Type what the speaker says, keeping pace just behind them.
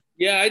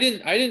Yeah, I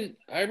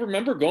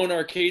remember going to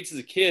arcades as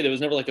a kid. It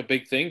was never like a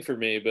big thing for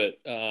me, but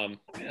that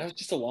was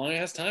just a long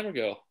ass time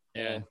ago.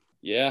 Yeah.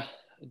 Yeah,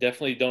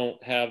 definitely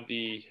don't have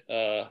the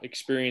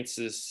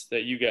experiences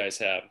that you guys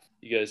have.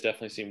 You guys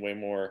definitely seem way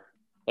more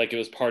like it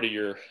was part of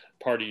your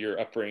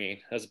upbringing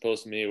as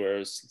opposed to me, where it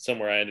was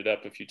somewhere I ended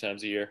up a few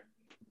times a year.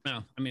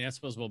 No, I mean, I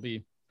suppose we'll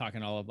be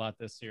talking all about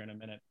this here in a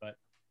minute, but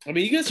I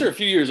mean, you guys are a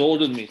few years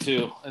older than me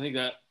too. I think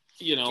that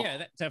yeah,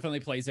 that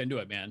definitely plays into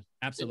it, man.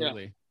 Yeah.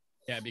 Absolutely.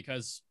 Yeah,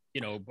 because,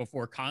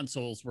 before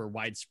consoles were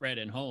widespread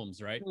in homes,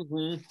 right?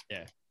 Mhm.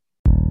 Yeah.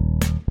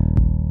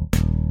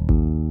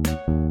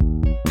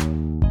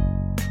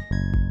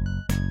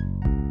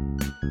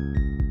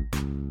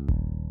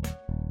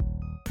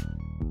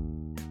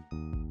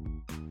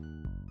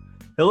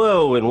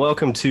 Hello and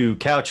welcome to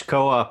Couch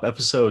Co-op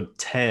episode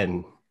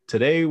 10.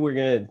 Today we're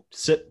going to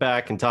sit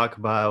back and talk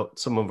about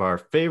some of our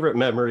favorite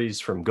memories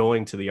from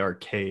going to the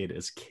arcade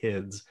as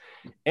kids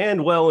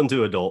and well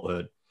into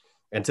adulthood.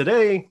 And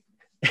today,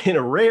 in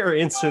a rare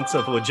instance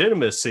of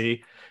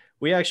legitimacy,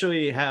 we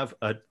actually have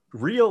a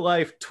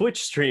real-life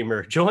Twitch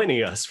streamer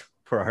joining us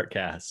for our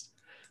cast.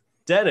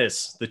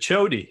 Dennis, the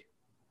Chody,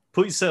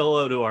 please say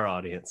hello to our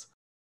audience.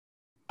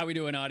 How we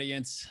doing,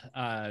 audience?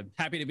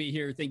 Happy to be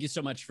here. Thank you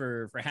so much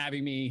for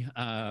having me.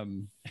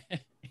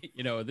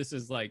 This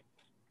is like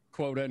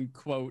quote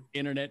unquote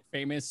internet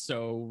famous,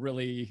 so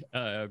really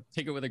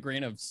take it with a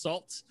grain of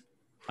salt.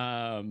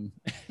 So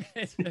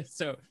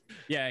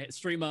yeah,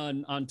 stream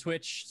on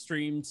Twitch,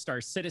 stream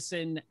Star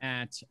Citizen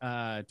at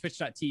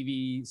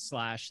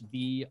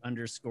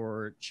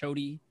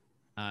twitch.tv/the_Chody.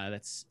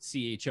 That's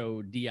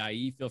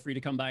CHODIE. Feel free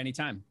to come by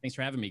anytime. Thanks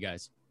for having me,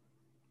 guys.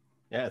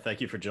 Yeah,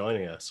 thank you for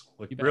joining us.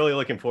 Really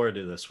looking forward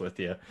to this with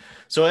you.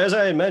 So as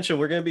I mentioned,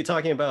 we're going to be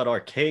talking about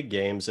arcade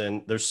games,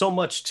 and there's so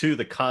much to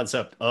the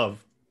concept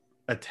of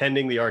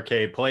attending the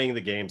arcade, playing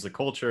the games, the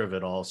culture of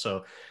it all.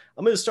 So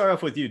I'm going to start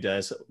off with you,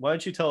 Des. Why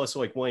don't you tell us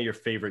like one of your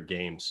favorite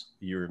games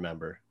you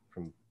remember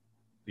from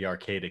the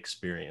arcade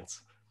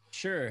experience?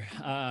 Sure.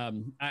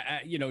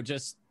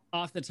 Just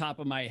off the top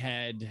of my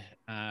head,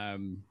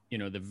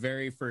 the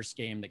very first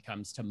game that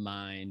comes to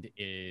mind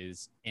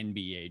is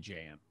NBA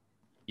Jam.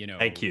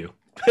 Thank you.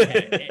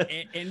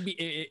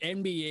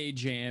 NBA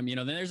Jam,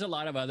 then there's a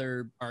lot of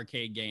other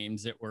arcade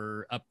games that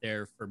were up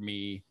there for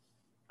me.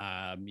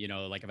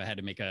 Like if I had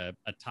to make a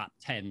top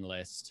 10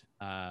 list,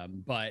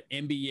 but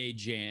NBA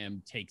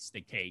Jam takes the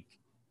cake.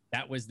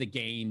 That was the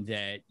game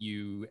that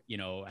you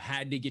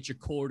had to get your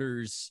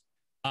quarters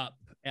up,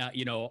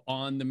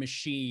 on the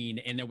machine.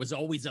 And there was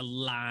always a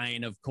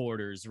line of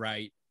quarters,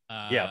 right?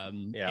 Yeah.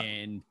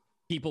 And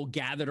people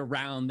gathered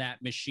around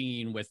that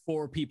machine with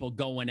four people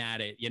going at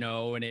it,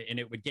 and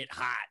it would get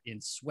hot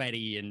and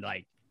sweaty and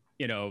like,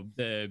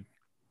 the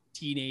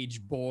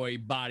teenage boy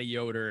body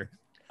odor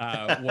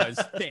was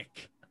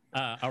thick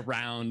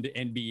around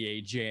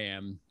NBA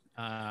Jam,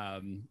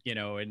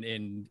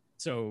 and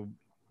so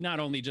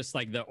not only just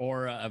like the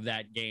aura of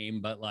that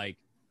game, but like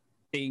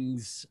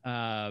things,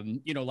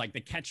 like the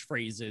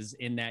catchphrases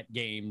in that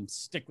game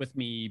stick with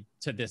me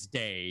to this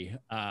day.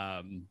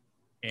 And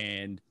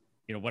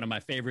one of my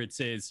favorites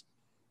is,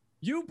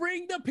 "You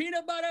bring the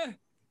peanut butter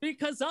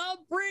because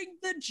I'll bring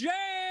the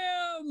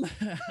jam."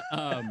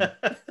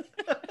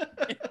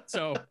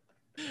 So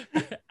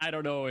I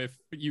don't know if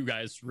you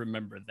guys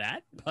remember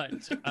that,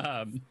 but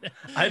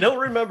I don't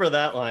remember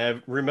that line.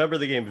 I remember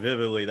the game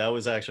vividly. That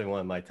was actually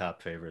one of my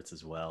top favorites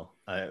as well.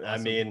 Awesome. I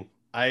mean,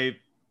 I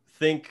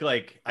think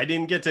like I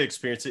didn't get to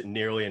experience it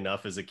nearly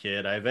enough as a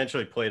kid. I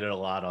eventually played it a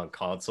lot on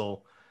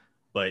console.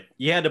 But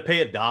you had to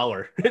pay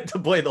 $1 to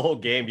play the whole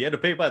game. You had to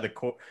pay by the,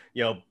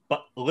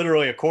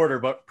 literally a quarter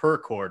per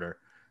quarter.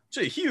 It's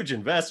a huge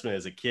investment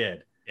as a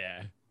kid.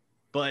 Yeah.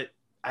 But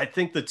I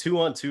think the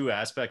 2-on-2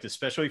 aspect,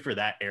 especially for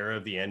that era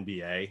of the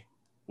NBA,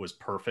 was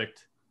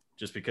perfect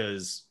just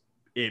because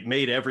it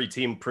made every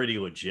team pretty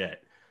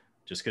legit.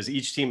 Just because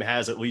each team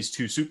has at least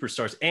two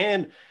superstars.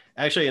 And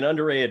actually an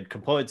underrated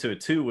component to it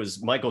too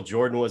was Michael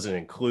Jordan wasn't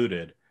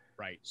included.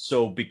 Right.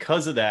 So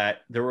because of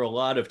that, there were a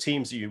lot of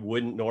teams you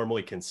wouldn't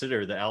normally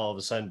consider that all of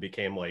a sudden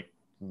became like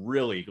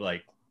really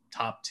like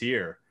top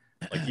tier,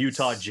 like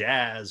Utah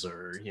Jazz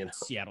or,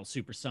 Seattle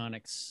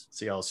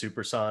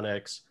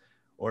Supersonics.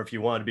 Or if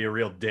you wanted to be a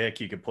real dick,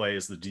 you could play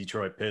as the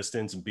Detroit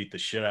Pistons and beat the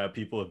shit out of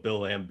people with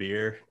Bill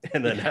Laimbeer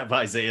and then have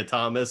Isaiah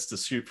Thomas to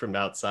shoot from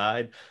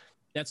outside.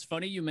 That's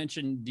funny you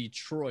mentioned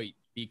Detroit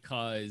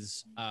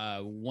because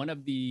one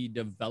of the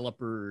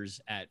developers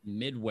at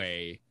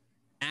Midway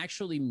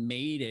actually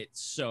made it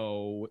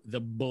so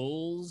the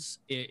Bulls,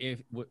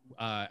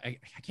 I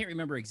can't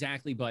remember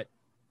exactly, but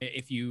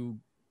if you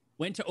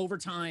went to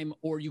overtime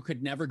or you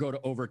could never go to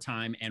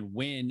overtime and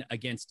win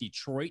against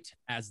Detroit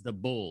as the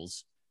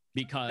Bulls,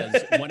 because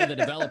one of the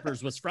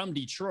developers was from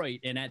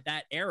Detroit. And at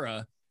that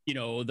era,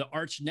 the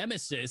arch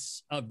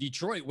nemesis of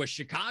Detroit was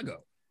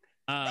Chicago.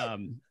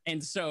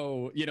 And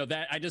so,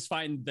 that I just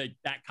find that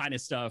kind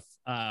of stuff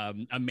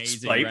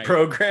amazing. Spite right?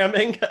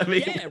 programming. I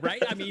mean, yeah,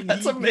 right. I mean,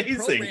 that's amazing.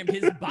 Programmed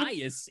his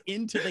bias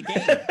into the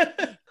game.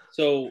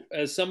 So,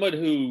 as someone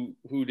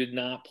who did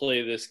not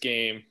play this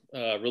game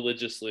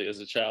religiously as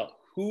a child,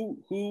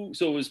 who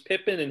so it was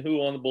Pippen and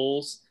who on the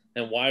Bulls,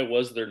 and why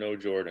was there no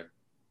Jordan?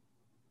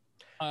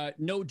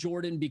 No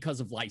Jordan because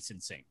of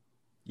licensing.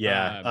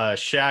 Yeah,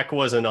 Shaq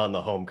wasn't on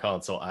the home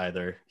console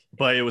either.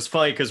 But it was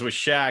funny because with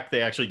Shaq,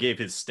 they actually gave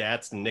his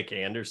stats to Nick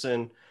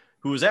Anderson,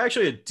 who was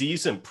actually a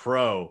decent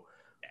pro,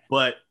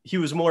 but he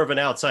was more of an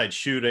outside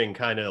shooting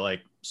kind of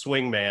like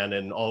swingman,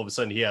 and all of a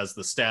sudden he has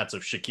the stats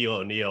of Shaquille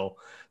O'Neal.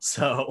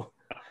 So,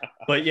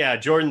 but yeah,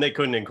 Jordan they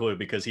couldn't include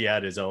because he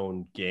had his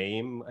own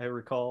game, I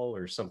recall,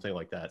 or something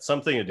like that.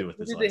 Something to do with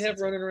Who his did they have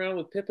licensing. running around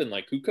with Pippen,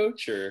 like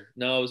Kukoc, or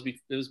no? It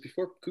was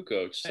before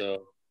Kukoc.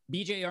 So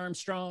BJ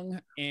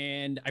Armstrong,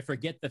 and I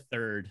forget the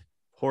third.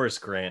 Horace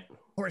Grant.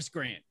 Horace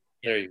Grant.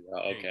 There you go.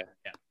 Okay.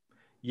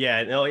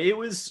 Yeah, no, it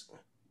was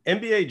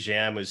NBA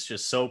Jam was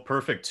just so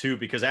perfect too,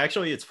 because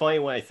actually it's funny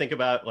when I think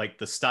about like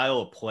the style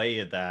of play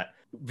of that,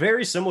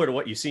 very similar to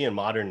what you see in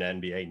modern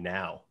NBA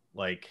now.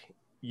 Like,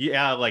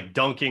 yeah, like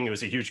dunking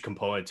was a huge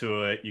component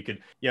to it. You could,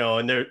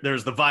 and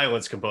there's the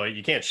violence component.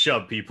 You can't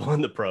shove people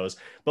in the pros,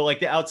 but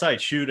like the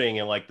outside shooting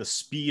and like the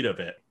speed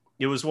of it.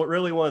 It was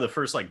really one of the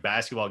first like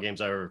basketball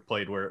games I ever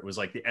played where it was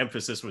like the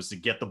emphasis was to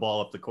get the ball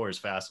up the court as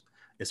fast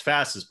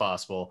as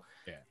possible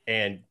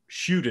and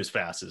shoot as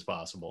fast as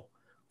possible,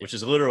 which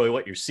is literally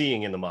what you're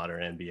seeing in the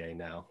modern NBA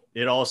now.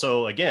 It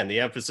also, again, the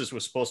emphasis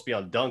was supposed to be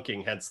on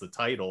dunking, hence the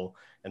title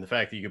and the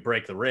fact that you could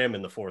break the rim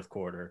in the fourth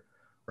quarter.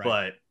 Right.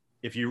 But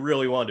if you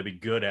really wanted to be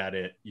good at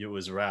it, it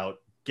was about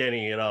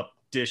getting it up,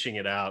 dishing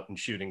it out, and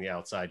shooting the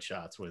outside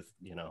shots with,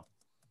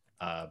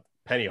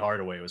 Penny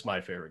Hardaway was my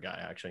favorite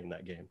guy actually in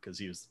that game because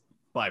he was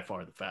by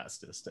far the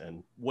fastest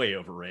and way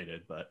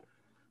overrated, but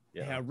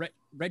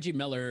Reggie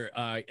Miller.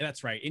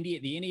 That's right.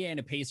 The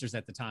Indiana Pacers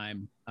at the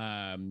time,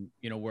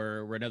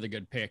 were another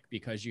good pick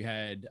because you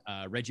had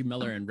Reggie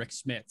Miller and Rick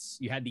Smits.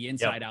 You had the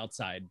inside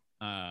outside,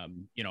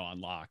 on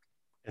lock.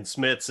 And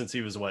Smith, since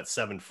he was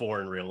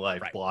 7'4" in real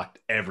life, blocked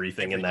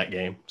everything in that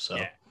game. So,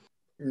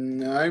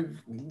 no,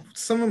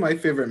 some of my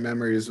favorite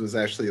memories was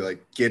actually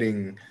like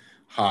getting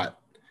hot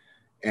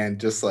and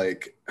just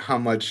like how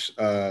much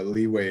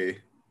leeway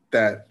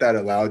that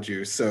allowed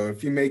you. So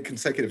if you made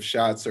consecutive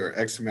shots or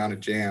X amount of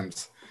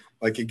jams,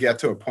 like you get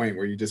to a point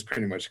where you just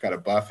pretty much got a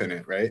buff in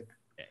it, right?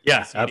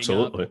 Yeah,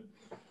 absolutely.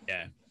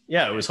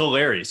 Yeah, it was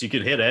hilarious. You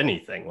could hit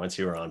anything once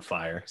you were on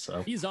fire.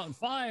 So he's on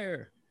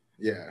fire.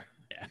 Yeah.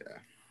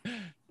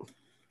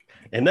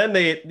 And then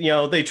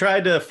they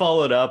tried to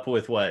follow it up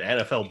with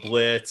NFL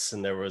Blitz,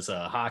 and there was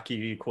a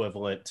hockey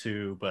equivalent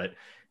too, but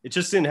it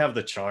just didn't have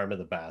the charm of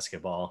the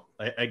basketball.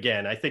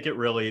 I think it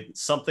really,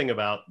 something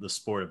about the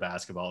sport of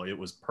basketball, it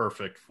was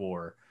perfect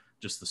for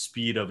just the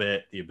speed of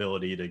it, the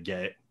ability to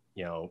get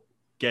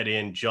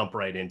in, jump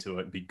right into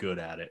it, and be good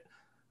at it,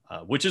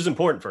 which is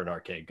important for an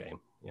arcade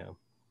game.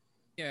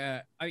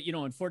 Yeah,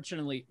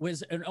 unfortunately,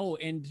 was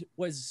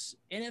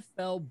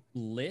NFL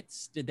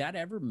Blitz, did that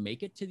ever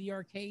make it to the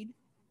arcade?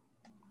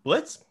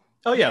 Blitz?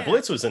 Oh yeah,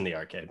 Blitz was in the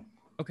arcade.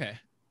 Okay.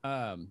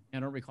 I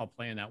don't recall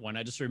playing that one.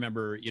 I just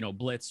remember,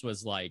 Blitz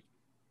was like,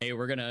 hey,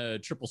 we're gonna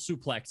triple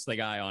suplex the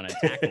guy on a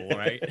tackle,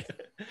 right?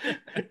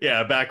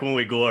 Yeah, back when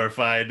we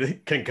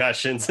glorified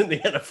concussions in the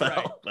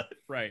NFL.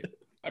 Right.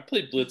 I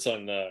played Blitz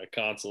on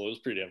console. It was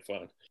pretty damn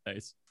fun.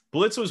 Nice.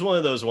 Blitz was one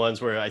of those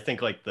ones where I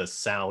think like the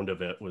sound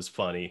of it was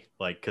funny,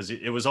 like because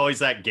it was always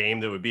that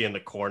game that would be in the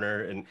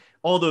corner, and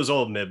all those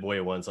old Midway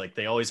ones, like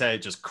they always had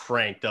it just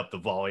cranked up the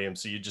volume,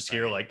 so you just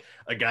hear like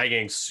a guy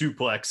getting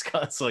suplex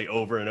constantly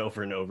over and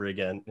over and over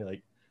again. You're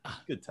like,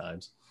 good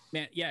times.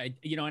 Man, yeah,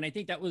 and I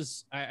think that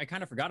was I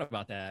kind of forgot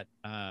about that.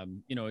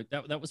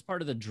 That was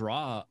part of the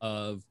draw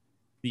of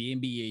the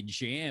NBA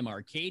Jam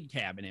arcade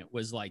cabinet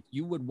was like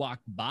you would walk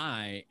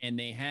by and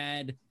they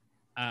had.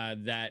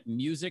 That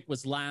music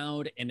was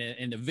loud and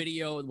the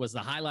video was the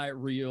highlight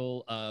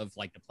reel of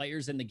like the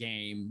players in the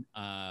game.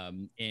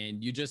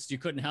 And you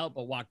couldn't help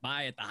but walk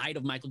by at the height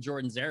of Michael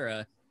Jordan's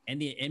era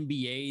and the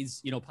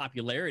NBA's,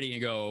 popularity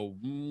and go,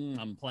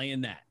 I'm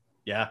playing that.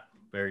 Yeah,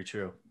 very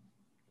true.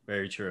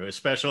 Very true.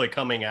 Especially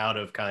coming out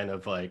of kind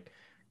of like,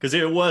 because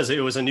it was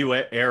a new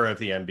era of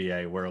the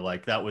NBA where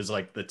like that was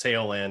like the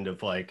tail end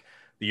of like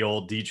the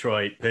old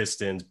Detroit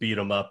Pistons beat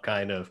 'em up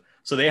kind of.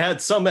 So they had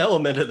some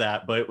element of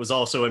that, but it was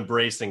also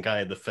embracing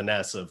kind of the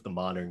finesse of the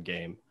modern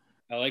game.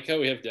 I like how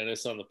we have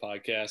Dennis on the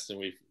podcast and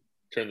we've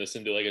turned this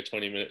into like a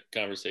 20-minute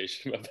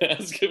conversation about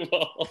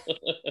basketball.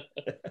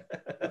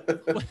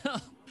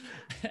 Well,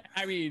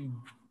 I mean,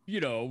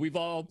 we've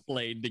all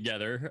played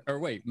together. Or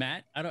wait,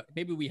 Matt,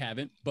 maybe we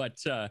haven't, but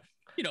there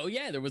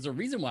was a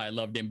reason why I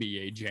loved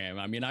NBA Jam.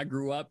 I mean, I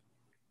grew up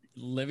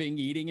living,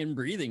 eating, and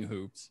breathing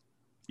hoops.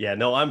 Yeah,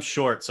 no, I'm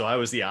short, so I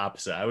was the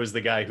opposite. I was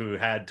the guy who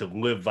had to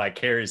live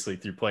vicariously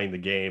through playing the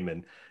game,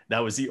 and that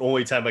was the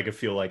only time I could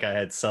feel like I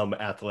had some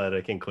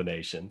athletic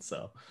inclination.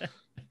 So,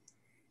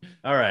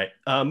 all right,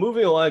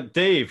 moving along.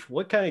 Dave,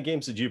 what kind of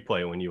games did you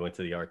play when you went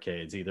to the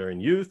arcades, either in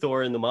youth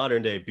or in the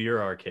modern day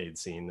beer arcade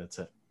scene that's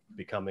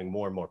becoming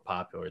more and more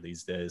popular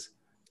these days?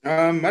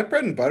 My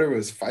bread and butter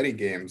was fighting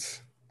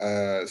games.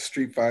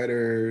 Street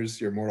Fighters,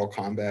 your Mortal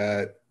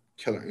Kombat,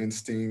 Killer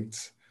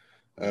Instinct,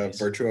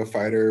 Nice. Virtua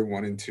Fighter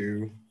 1 and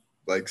 2.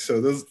 Like, so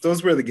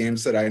those were the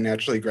games that I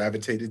naturally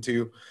gravitated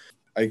to.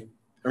 I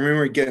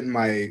remember getting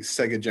my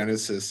Sega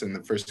Genesis, and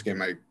the first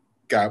game I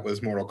got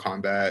was Mortal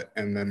Kombat,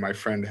 and then my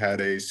friend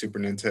had a Super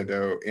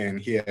Nintendo, and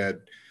he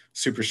had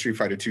Super Street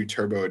Fighter 2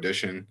 Turbo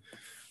Edition.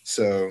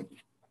 So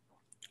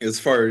as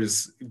far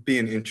as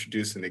being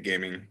introduced into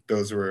gaming,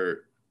 those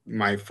were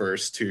my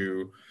first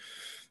two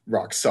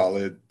rock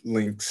solid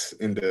links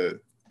into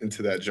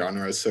that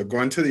genre. So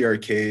going to the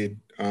arcade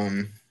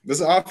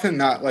was often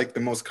not like the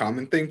most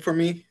common thing for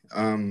me.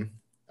 I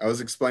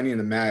was explaining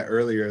to Matt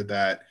earlier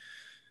that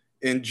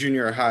in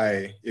junior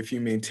high, if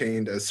you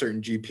maintained a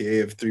certain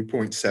GPA of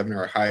 3.7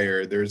 or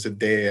higher, there's a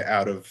day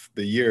out of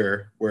the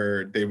year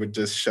where they would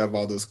just shove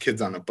all those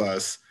kids on a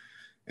bus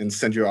and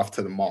send you off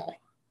to the mall.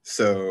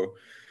 So,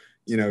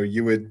 you know,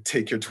 you would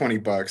take your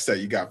 $20 that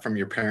you got from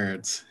your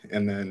parents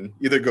and then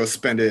either go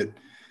spend it,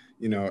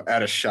 you know,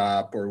 at a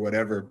shop or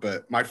whatever.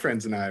 But my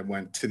friends and I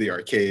went to the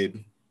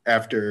arcade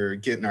after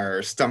getting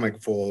our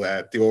stomach full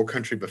at the Old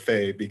Country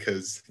Buffet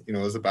because, you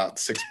know, it was about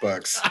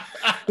 $6.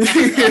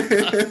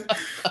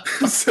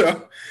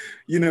 So,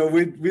 you know,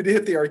 we'd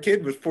hit the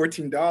arcade with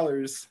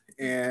 $14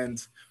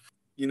 and,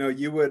 you know,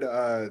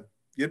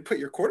 you'd put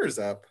your quarters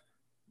up,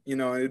 you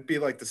know, and it'd be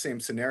like the same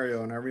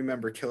scenario. And I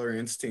remember Killer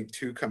Instinct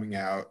 2 coming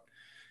out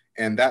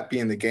and that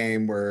being the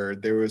game where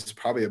there was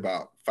probably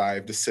about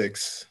 5 to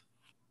 6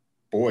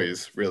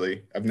 boys,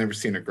 really. I've never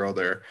seen a girl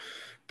there.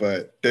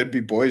 But there'd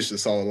be boys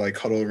just all like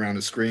huddled around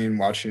the screen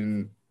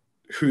watching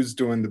who's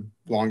doing the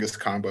longest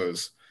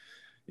combos,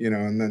 you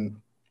know, and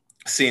then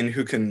seeing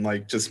who can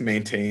like just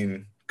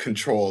maintain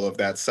control of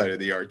that side of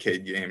the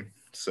arcade game.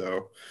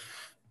 So,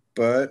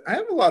 but I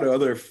have a lot of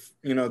other,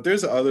 you know,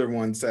 there's other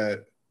ones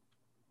that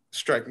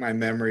strike my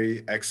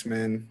memory.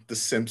 X-Men, The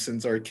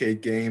Simpsons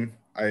arcade game.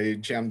 I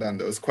jammed on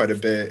those quite a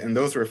bit. And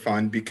those were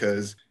fun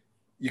because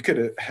you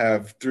could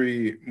have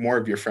 3 more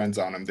of your friends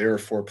on them. They were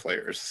 4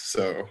 players.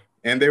 So,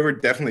 and they were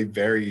definitely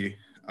very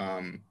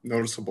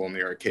noticeable in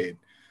the arcade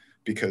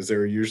because they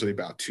were usually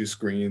about 2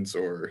 screens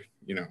or,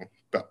 you know,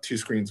 about 2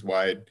 screens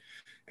wide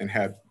and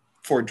had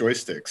 4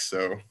 joysticks.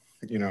 So,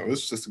 you know, it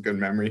was just a good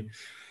memory.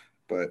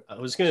 But I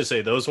was gonna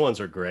say those ones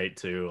are great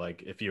too.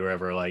 Like if you were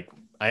ever like,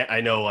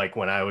 I know like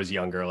when I was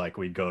younger, like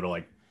we'd go to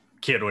like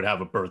kid would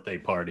have a birthday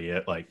party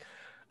at like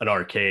an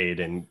arcade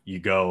and you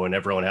go and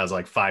everyone has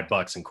like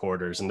 $5 in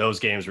quarters. And those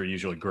games were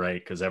usually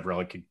great because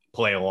everyone could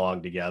play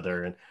along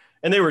together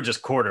and they were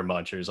just quarter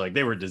munchers. Like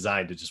they were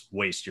designed to just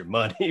waste your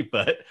money,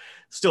 but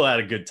still had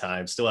a good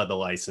time, still had the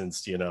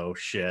licensed, you know,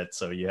 shit.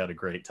 So you had a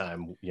great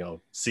time, you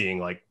know, seeing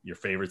like your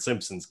favorite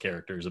Simpsons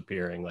characters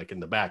appearing like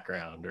in the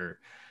background or,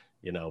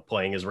 you know,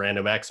 playing as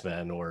random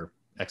X-Men or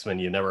X-Men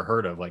you never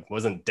heard of. Like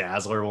wasn't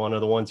Dazzler one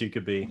of the ones you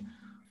could be?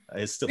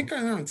 It's still... I think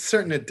on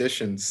certain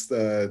editions,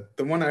 the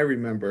one I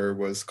remember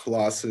was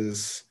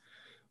Colossus,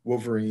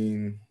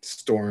 Wolverine,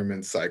 Storm,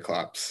 and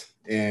Cyclops.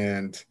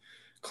 And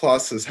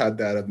Colossus had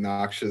that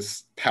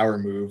obnoxious power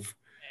move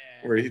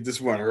where he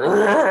just went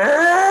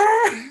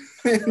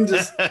and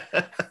just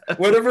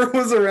whatever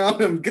was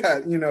around him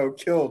got, you know,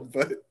 killed.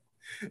 But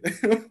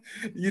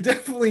you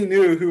definitely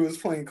knew who was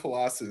playing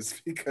Colossus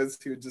because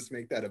he would just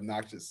make that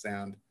obnoxious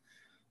sound.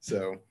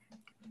 So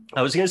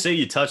I was going to say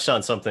you touched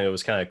on something that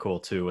was kind of cool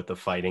too with the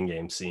fighting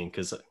game scene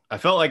because I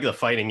felt like the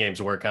fighting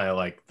games were kind of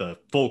like the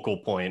focal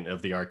point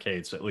of the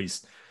arcades, at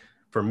least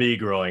for me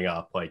growing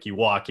up. Like you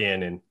walk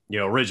in and, you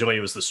know, originally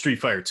it was the Street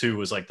Fighter 2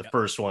 was like the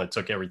first one that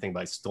took everything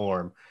by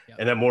storm.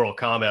 And then Mortal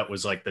Kombat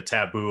was like the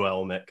taboo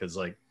element because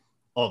like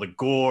all the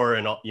gore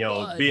and, you know,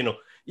 Blood. being a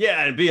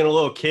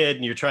little kid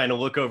and you're trying to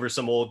look over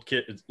some old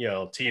kid, you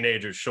know,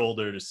 teenager's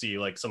shoulder to see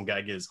like some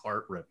guy get his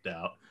heart ripped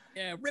out.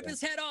 Yeah, rip his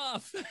head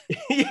off.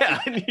 Yeah,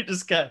 and you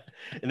just got,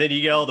 and then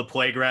you get all the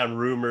playground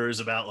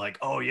rumors about like,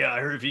 oh yeah, I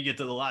heard if you get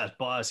to the last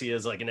boss, he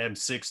has like an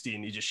M60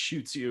 and he just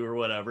shoots you or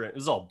whatever. It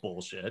was all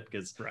bullshit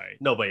because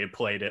nobody had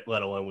played it,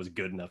 let alone was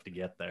good enough to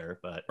get there.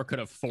 But or could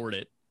afford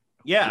it.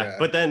 Yeah,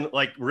 but then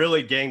like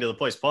really getting to the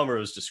place Plumber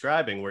was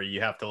describing, where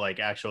you have to like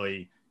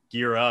actually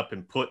gear up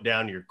and put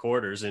down your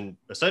quarters and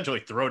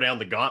essentially throw down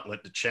the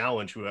gauntlet to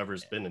challenge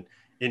whoever's been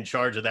in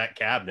charge of that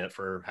cabinet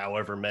for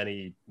however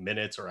many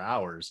minutes or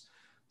hours.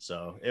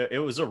 So it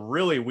was a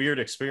really weird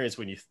experience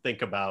when you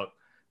think about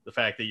the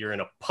fact that you're in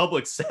a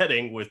public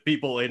setting with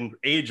people in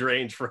age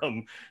range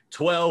from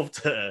 12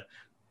 to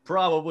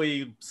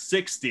probably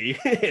 60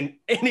 and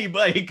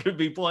anybody could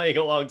be playing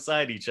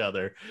alongside each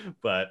other.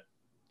 But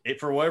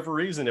for whatever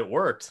reason, it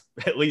worked,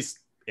 at least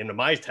in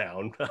my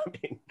town. I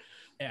mean,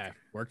 yeah,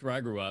 worked where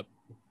I grew up.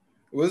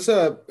 It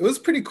was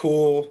pretty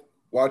cool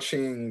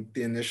watching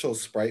the initial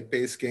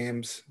sprite-based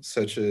games,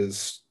 such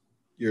as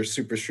your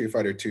Super Street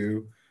Fighter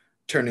 2,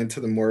 turn into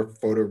the more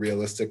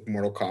photorealistic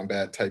Mortal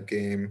Kombat type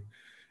game.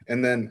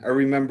 And then I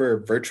remember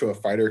Virtua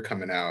Fighter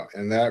coming out,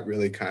 and that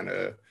really kind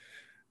of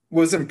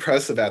was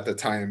impressive at the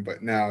time,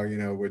 but now, you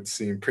know, would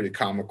seem pretty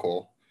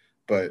comical.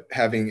 But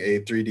having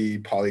a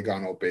 3D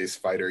polygonal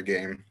based fighter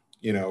game,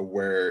 you know,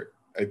 where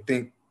I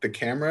think the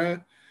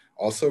camera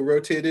also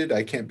rotated.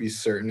 I can't be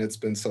certain. It's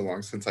been so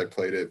long since I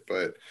played it,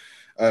 but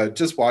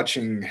just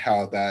watching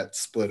how that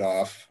split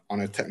off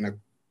on a technical,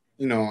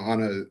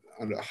 on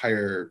a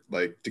higher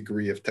like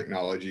degree of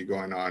technology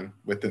going on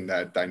within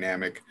that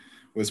dynamic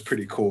was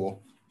pretty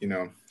cool.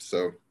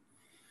 So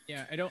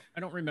Yeah, I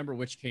don't remember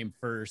which came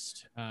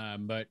first,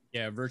 but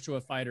yeah,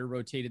 Virtua Fighter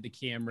rotated the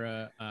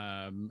camera,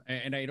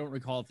 and I don't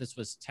recall if this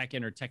was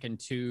Tekken or Tekken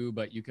 2,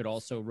 but you could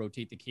also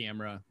rotate the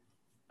camera,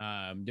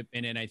 and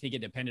then I think it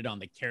depended on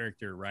the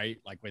character, right?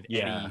 Like with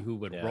Eddie, who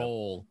would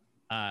roll,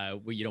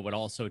 would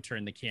also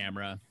turn the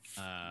camera.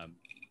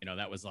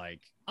 That was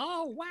like,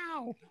 oh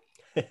wow.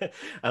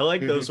 I like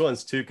those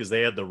ones too because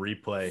they had the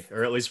replay,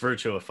 or at least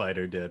Virtua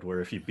Fighter did,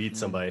 where if you beat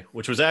somebody,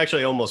 which was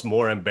actually almost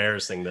more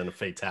embarrassing than a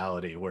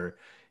fatality, where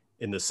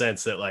in the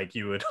sense that like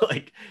you would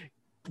like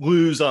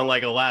lose on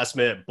like a last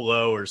minute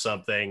blow or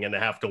something and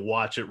have to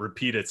watch it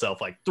repeat itself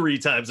like 3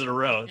 times in a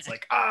row. It's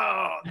like,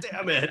 oh,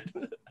 damn it.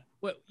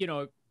 Well,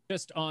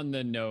 just on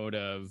the note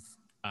of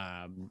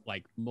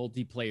like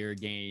multiplayer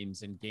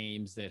games and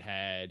games that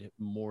had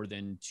more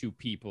than 2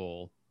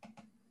 people,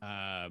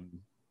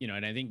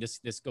 and I think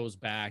this goes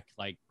back,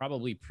 like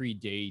probably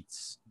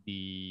predates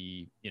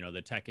the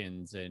the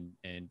Tekkens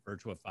and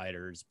Virtua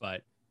Fighters,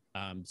 but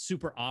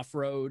Super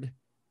Off-Road,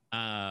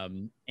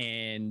 and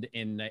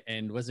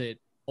was it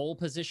Pole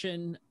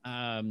Position,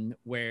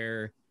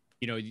 where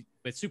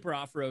with Super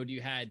Off-Road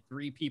you had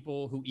 3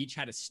 people who each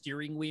had a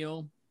steering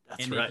wheel.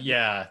 That's right.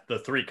 Yeah, the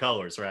 3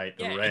 colors, right?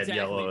 The red,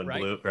 yellow, and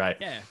blue, right?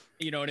 Yeah.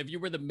 And if you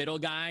were the middle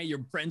guy,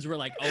 your friends were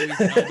like always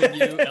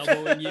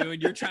elbowing you,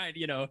 and you're trying,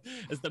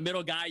 as the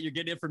middle guy, you're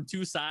getting it from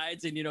 2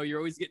 sides, and you're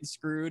always getting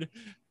screwed.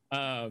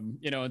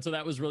 And so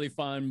that was really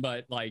fun.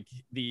 But like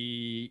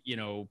the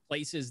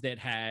places that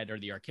had, or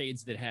the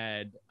arcades that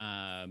had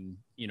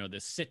the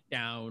sit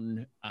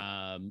down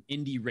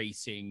indie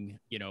racing,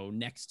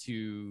 next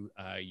to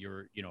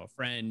your a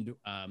friend,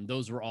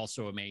 those were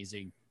also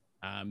amazing.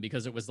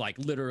 Because it was like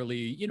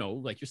literally,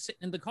 like you're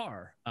sitting in the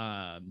car.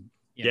 And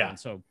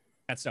so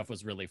that stuff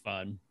was really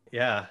fun.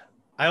 Yeah.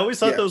 I always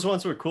thought those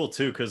ones were cool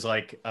too. Cause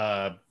like,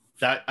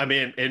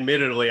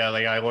 admittedly,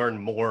 I learned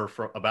more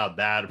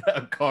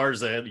about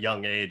cars at a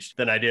young age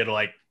than I did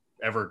like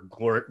ever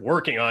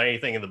working on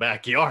anything in the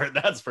backyard.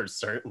 That's for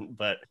certain.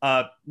 But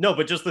no,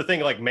 but just the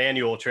thing like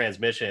manual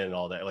transmission and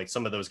all that, like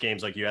some of those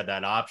games, like you had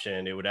that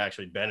option, it would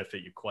actually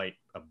benefit you quite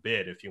a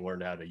bit if you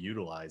learned how to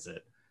utilize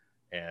it.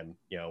 And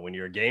when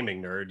you're a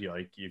gaming nerd,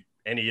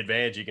 any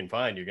advantage you can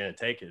find, you're going to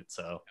take it.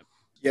 So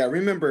yeah, I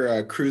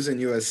remember Cruising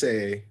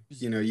USA.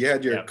 You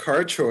had your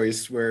car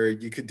choice where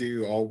you could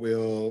do all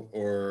wheel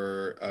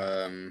or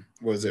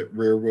was it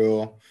rear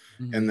wheel,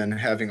 and then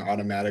having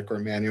automatic or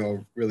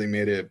manual really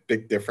made a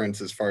big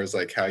difference as far as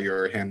like how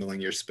you're handling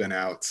your spin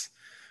outs,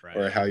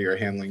 or how you're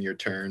handling your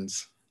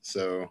turns.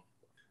 So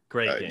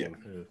great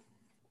game.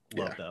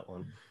 Love that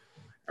one.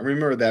 I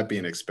remember that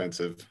being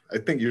expensive. I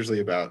think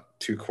usually about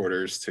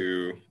 $2/4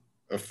 to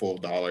a full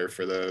 $1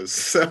 for those.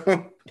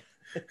 So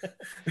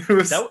it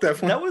was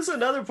that was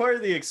another part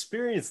of the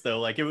experience though.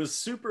 Like it was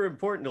super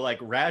important to like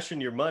ration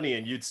your money,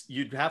 and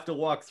you'd have to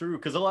walk through,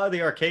 because a lot of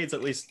the arcades,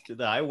 at least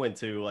that I went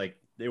to, like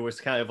it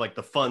was kind of like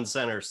the fun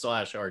center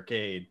 /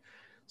 arcade.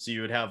 So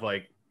you would have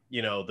like,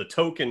 the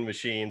token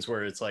machines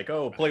where it's like,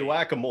 oh, play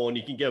whack-a-mole and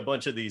you can get a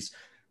bunch of these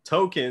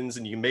tokens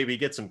and you maybe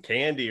get some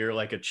candy or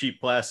like a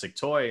cheap plastic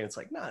toy. And it's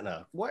like,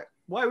 no,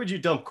 why would you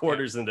dump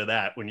quarters into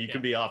that when you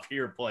can be off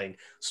here playing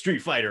Street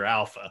Fighter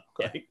Alpha?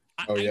 Like,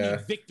 I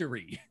need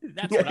victory.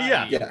 That's what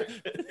I need.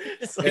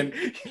 It's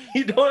like,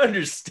 you don't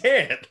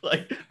understand.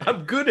 Like,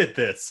 I'm good at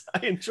this.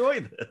 I enjoy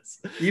this.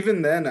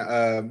 Even then,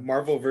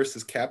 Marvel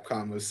vs.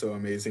 Capcom was so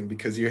amazing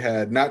because you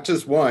had not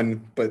just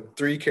 1, but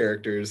 3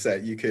 characters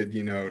that you could,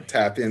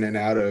 tap in and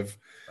out of,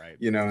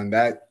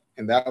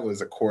 and that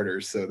was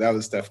 $0.25. So that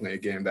was definitely a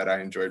game that I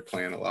enjoyed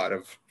playing a lot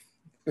of.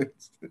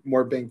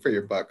 More bang for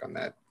your buck on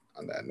that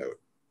note.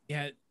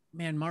 Yeah,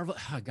 man, Marvel.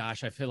 Oh,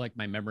 gosh, I feel like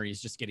my memory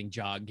is just getting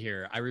jogged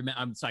here. I remember.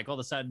 I'm like, all of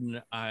a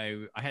sudden,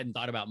 I hadn't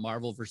thought about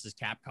Marvel versus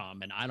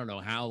Capcom, and I don't know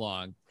how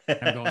long. And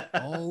I'm going,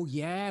 oh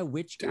yeah,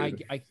 which I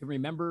can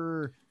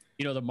remember.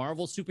 The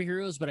Marvel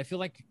superheroes, but I feel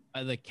like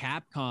the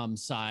Capcom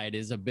side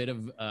is a bit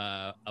of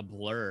a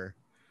blur.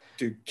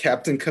 Dude,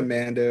 Captain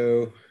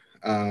Commando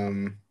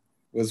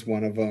was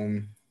one of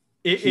them.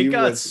 It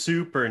got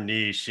super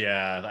niche,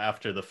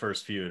 after the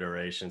first few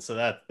iterations.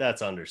 So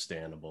that's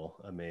understandable.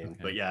 I mean,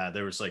 but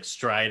there was like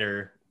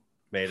Strider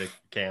made a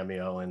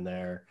cameo in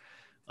there.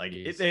 Like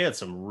they had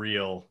some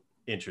real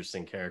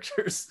interesting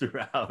characters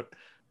throughout.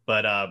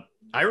 But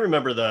I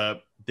remember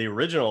the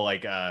original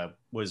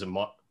was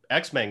a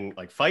X-Men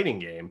like fighting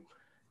game.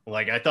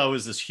 Like I thought it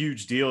was this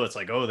huge deal. It's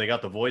like, oh, they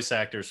got the voice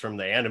actors from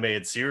the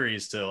animated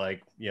series to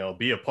like,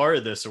 be a part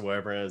of this or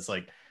whatever. And it's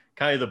like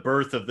kind of the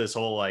birth of this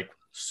whole like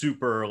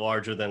super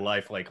larger than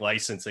life like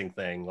licensing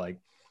thing. Like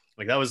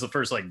that was the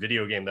first like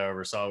video game that I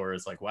ever saw where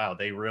it's like, wow,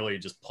 they really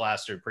just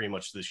plastered pretty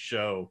much this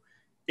show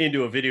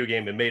into a video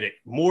game and made it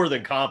more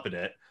than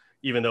competent,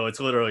 even though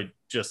it's literally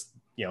just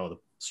the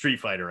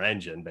Street Fighter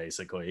engine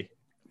basically.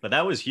 But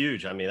that was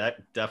huge. I mean,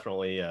 that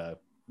definitely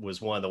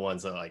was one of the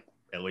ones that, like,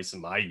 at least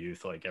in my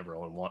youth, like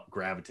everyone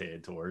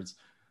gravitated towards.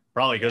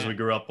 Probably because we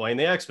grew up playing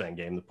the X-Men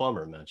game the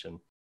plumber mentioned.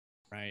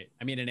 Right.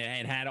 I mean, and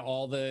it had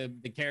all the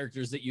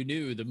characters that you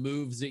knew, the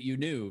moves that you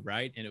knew,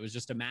 right? And it was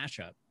just a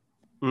mashup.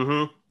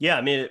 Mm-hmm. Yeah,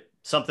 I mean,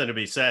 something to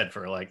be said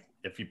for, like,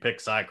 if you pick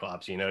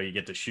Cyclops, you know, you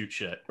get to shoot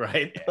shit,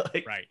 right?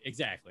 Like, right.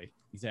 Exactly.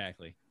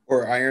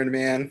 Or Iron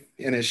Man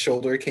and his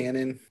shoulder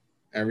cannon.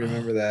 I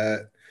remember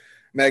that.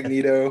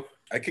 Magneto.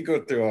 I could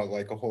go through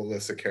like a whole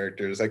list of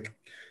characters. Like,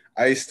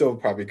 I still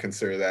probably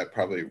consider that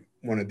probably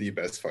one of the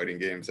best fighting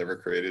games ever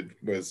created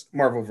was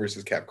Marvel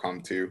versus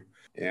Capcom 2.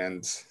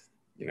 And,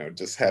 you know,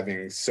 just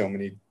having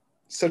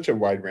such a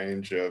wide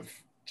range of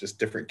just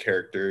different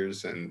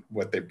characters and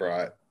what they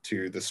brought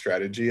to the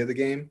strategy of the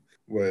game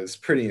was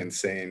pretty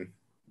insane,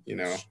 you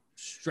know.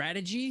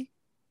 Strategy?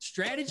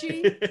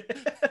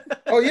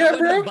 Oh yeah,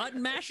 bro.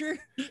 Button masher?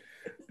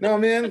 No,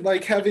 man,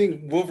 like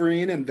having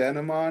Wolverine and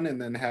Venom on,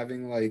 and then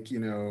having, like, you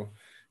know,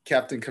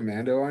 Captain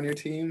Commando on your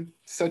team,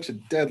 such a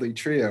deadly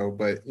trio.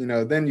 But, you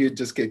know, then you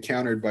just get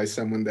countered by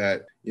someone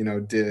that, you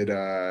know, did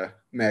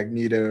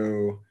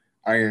Magneto,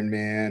 Iron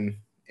Man,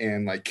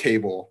 and like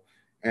Cable,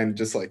 and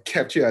just like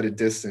kept you at a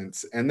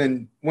distance. And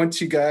then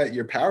once you got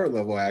your power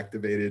level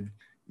activated,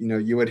 you know,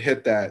 you would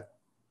hit that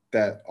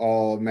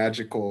all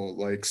magical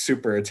like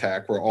super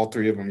attack where all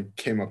three of them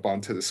came up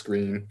onto the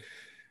screen,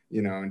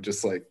 you know, and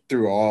just like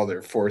threw all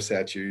their force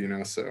at you, you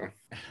know. So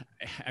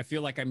I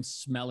feel like I'm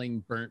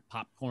smelling burnt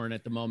popcorn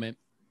at the moment.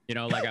 You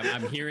know, like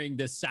I'm hearing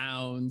the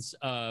sounds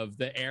of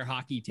the air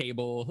hockey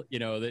table, you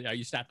know, that I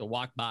used to have to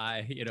walk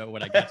by, you know,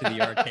 when I got to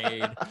the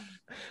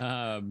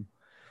arcade.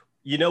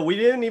 You know, we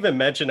didn't even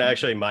mention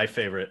actually my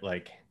favorite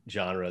like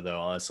genre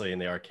though, honestly, in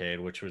the arcade,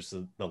 which was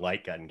the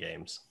light gun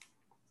games.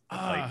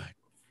 Like,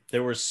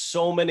 there were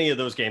so many of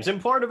those games,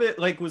 and part of it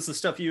like was the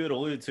stuff you had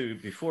alluded to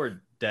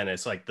before,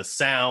 Dennis, like the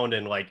sound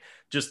and like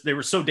just they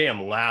were so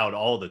damn loud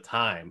all the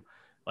time.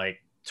 Like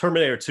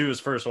Terminator 2 is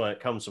the first one that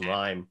comes to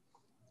mind,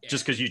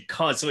 just because you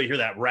constantly hear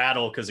that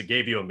rattle because it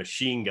gave you a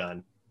machine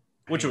gun,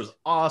 which was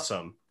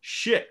awesome.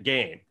 Shit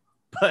game,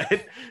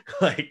 but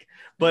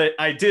but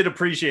I did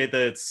appreciate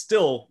that it's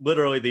still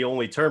literally the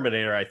only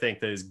Terminator I think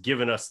that has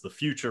given us the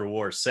future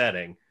war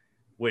setting,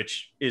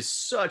 which is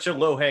such a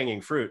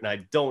low-hanging fruit, and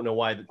I don't know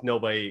why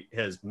nobody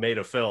has made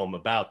a film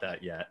about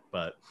that yet,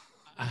 but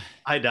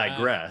I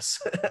digress.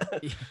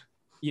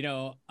 You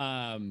know,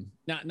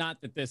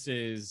 not that this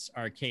is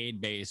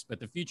arcade based, but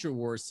the future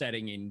war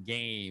setting in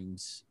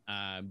games,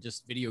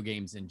 just video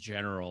games in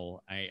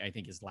general, I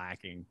think is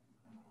lacking.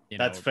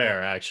 That's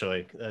fair,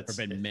 actually. That's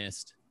been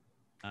missed.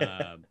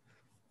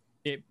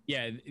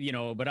 You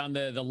know, but on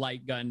the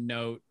light gun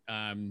note,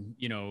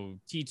 you know,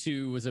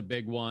 T2 was a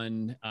big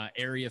one.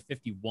 Area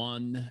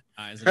 51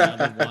 is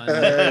another one.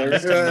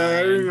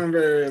 I remember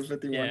Area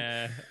 51.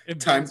 Yeah,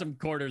 it burned some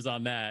quarters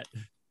on that.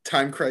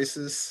 Time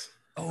Crisis.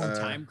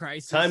 Time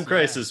Crisis. Time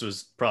Crisis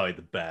was probably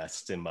the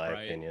best in my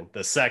opinion.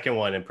 The second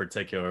one in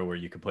particular, where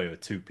you could play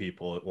with two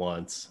people at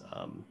once,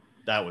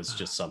 that was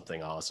just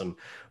something awesome.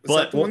 Was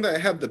that the one that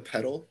had the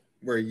pedal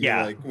where you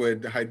like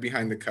would hide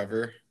behind the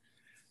cover?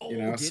 You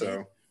know,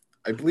 so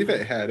I believe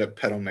it had a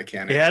pedal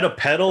mechanic. It had a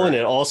pedal, and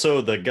it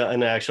also the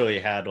gun actually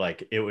had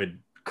like it would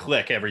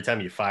click every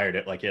time you fired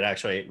it. Like it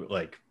actually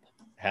like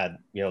had,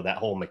 you know, that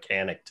whole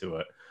mechanic to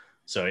it.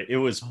 So it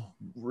was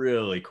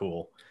really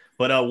cool.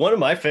 But one of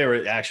my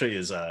favorite actually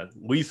is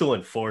Lethal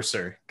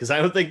Enforcer, because I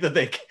don't think that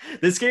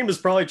this game is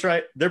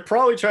they're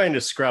probably trying to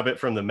scrub it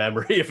from the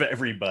memory of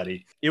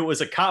everybody. It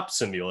was a cop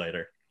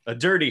simulator, a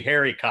Dirty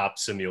Harry cop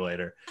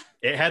simulator.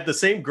 It had the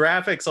same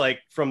graphics like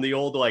from the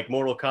old like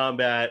Mortal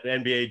Kombat,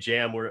 NBA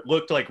Jam, where it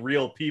looked like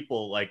real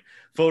people, like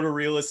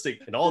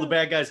photorealistic, and all the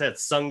bad guys had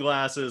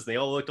sunglasses. They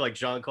all looked like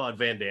Jean-Claude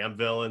Van Damme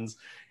villains,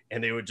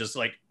 and they would just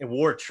like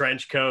wore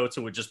trench coats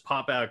and would just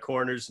pop out of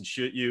corners and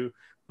shoot you.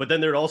 But then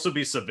there'd also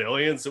be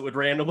civilians that would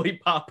randomly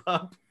pop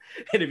up.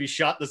 And if you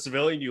shot the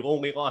civilian, you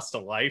only lost a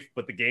life,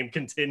 but the game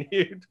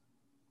continued.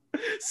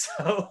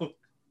 So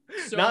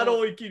not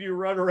only can you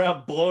run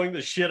around blowing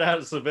the shit out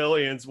of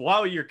civilians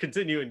while you're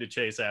continuing to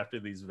chase after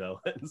these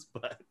villains,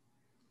 but...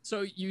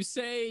 So you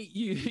say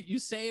you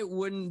say it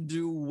wouldn't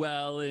do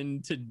well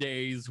in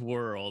today's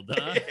world,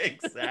 huh?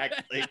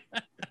 Exactly.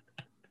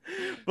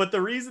 But the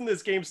reason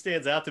this game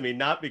stands out to me,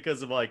 not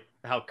because of like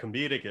how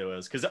comedic it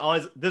was,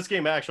 because this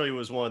game actually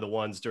was one of the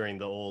ones during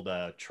the old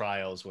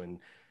trials when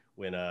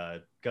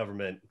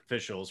government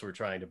officials were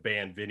trying to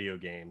ban video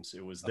games.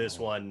 It was this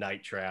one,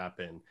 Night Trap,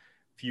 and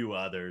a few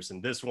others.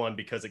 And this one,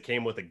 because it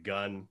came with a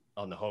gun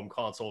on the home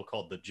console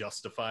called the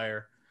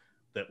Justifier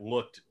that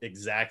looked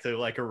exactly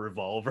like a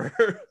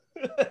revolver.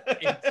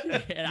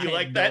 You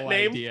like that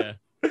name?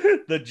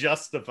 The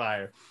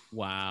Justifier.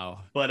 Wow.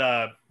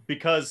 But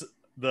because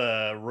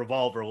the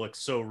revolver looked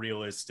so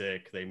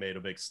realistic, they made a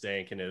big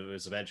stink, and it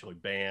was eventually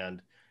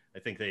banned. I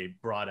think they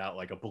brought out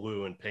like a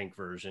blue and pink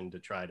version to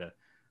try to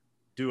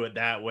do it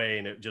that way,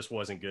 and it just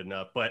wasn't good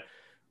enough. But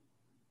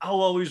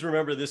I'll always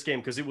remember this game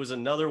because it was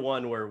another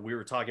one where we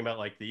were talking about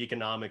like the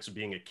economics of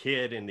being a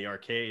kid in the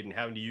arcade and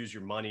having to use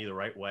your money the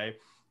right way.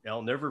 And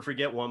I'll never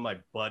forget one of my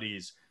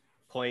buddies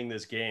playing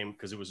this game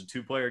because it was a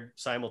 2-player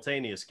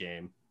simultaneous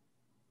game.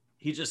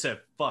 He just said,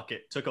 fuck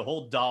it, took a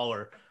whole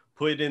 $1,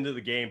 put it into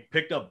the game,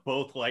 picked up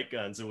both light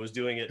guns and was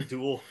doing it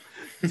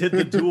did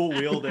the dual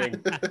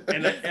wielding.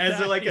 And as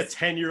like a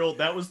 10-year-old,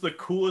 that was the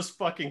coolest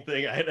fucking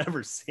thing I had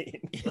ever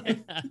seen.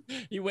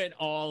 He went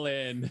all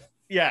in.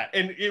 Yeah,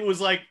 and it was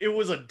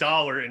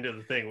 $1 into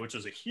the thing, which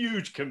was a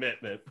huge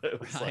commitment. But it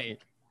was like,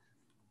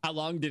 how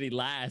long did he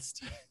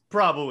last?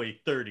 Probably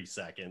 30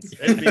 seconds.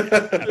 I mean,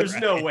 there's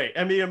no way.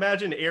 I mean,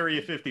 imagine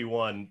Area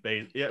 51.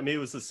 I mean, it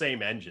was the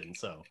same engine,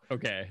 so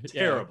okay,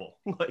 terrible.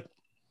 Yeah. Like,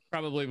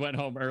 probably went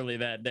home early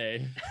that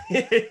day.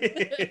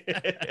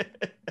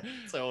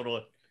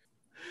 Totally.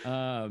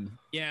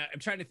 Yeah, I'm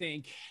trying to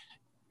think.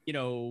 You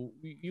know,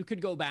 you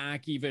could go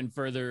back even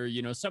further.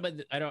 You know, some of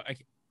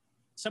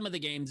the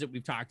games that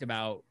we've talked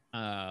about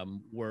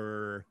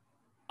were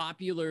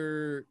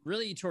popular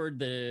really toward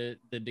the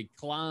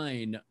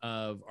decline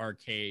of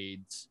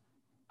arcades.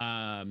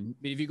 But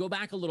if you go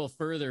back a little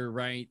further,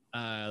 right,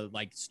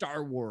 like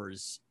Star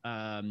Wars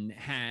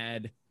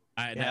had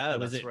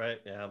that's right.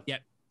 Yeah,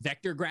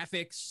 vector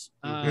graphics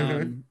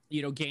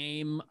you know,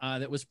 game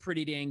that was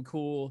pretty dang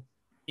cool.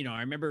 You know,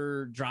 I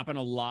remember dropping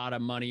a lot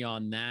of money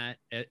on that.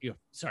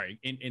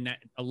 In that,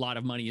 a lot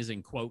of money is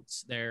in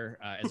quotes there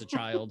as a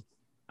child.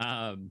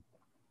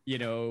 You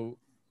know,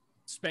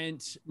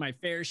 spent my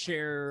fair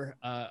share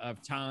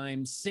of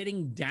time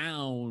sitting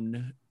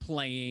down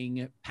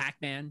playing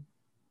Pac-Man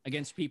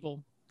against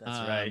people.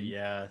 That's right.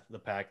 Yeah, the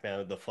Pac-Man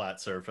with the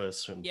flat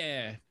surface.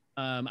 Yeah.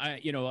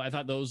 I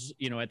thought those,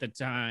 you know, at the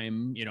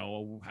time, you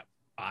know,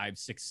 5,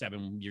 6,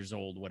 7 years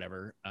old,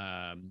 whatever,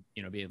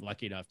 you know, being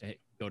lucky enough to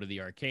go to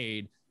the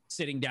arcade,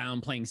 sitting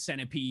down playing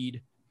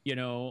Centipede, you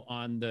know,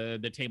 on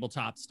the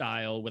tabletop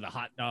style with a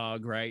hot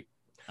dog, right?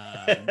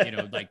 You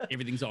know, like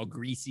everything's all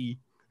greasy.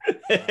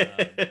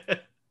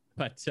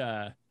 But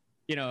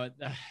you know,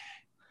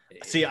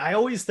 see, I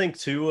always think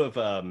too of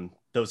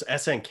those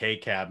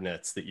SNK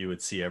cabinets that you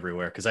would see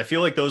everywhere, because I feel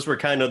like those were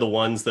kind of the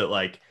ones that,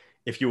 like,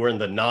 if you were in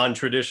the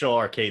non-traditional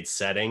arcade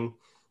setting,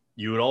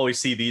 you would always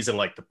see these in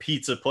like the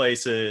pizza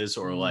places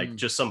or like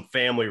just some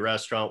family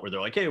restaurant where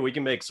they're like, hey, we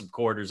can make some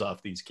quarters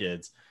off these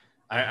kids.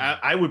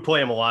 I would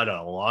play them a lot on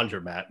a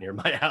laundromat near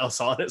my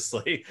house,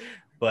 honestly.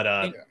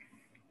 But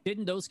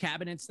didn't those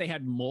cabinets, they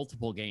had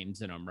multiple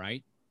games in them,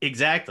 right?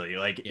 Exactly.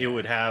 Like it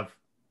would have,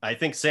 I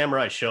think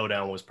Samurai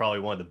Showdown was probably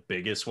one of the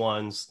biggest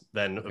ones.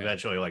 Then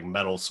eventually like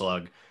Metal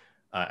Slug,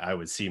 I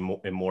would see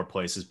in more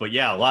places. But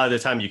yeah, a lot of the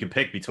time you can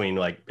pick between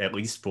like at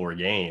least 4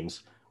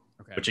 games.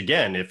 Okay. Which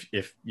again,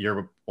 if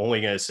you're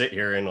only going to sit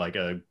here in like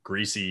a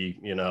greasy,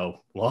 you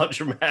know,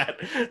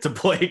 laundromat to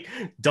play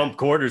dump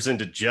quarters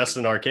into just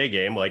an arcade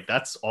game, like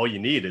that's all you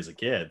need as a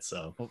kid.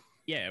 So. Well,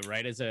 yeah,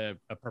 right. As a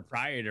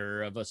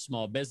proprietor of a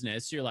small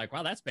business, you're like,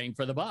 wow, that's bang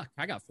for the buck.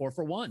 I got 4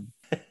 for 1.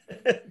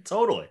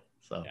 Totally.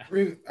 So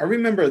I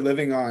remember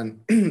living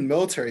on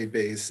military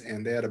base,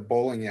 and they had a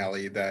bowling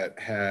alley that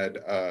had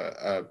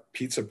a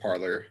pizza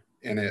parlor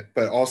in it,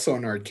 but also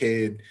an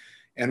arcade.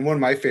 And one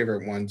of my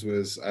favorite ones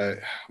was, I'm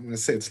going to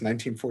say it's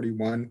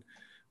 1941,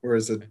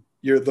 whereas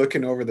you're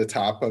looking over the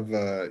top of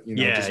a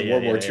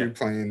World War II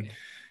plane.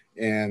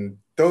 And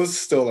those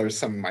still are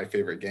some of my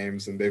favorite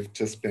games, and they've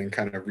just been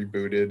kind of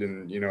rebooted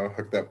and, you know,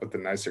 hooked up with the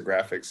nicer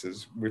graphics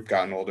as we've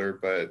gotten older,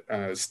 but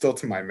still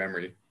to my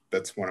memory,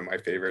 that's one of my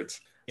favorites.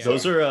 Yeah.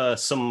 Those are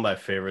some of my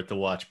favorite to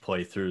watch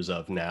playthroughs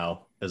of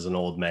now as an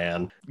old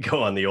man.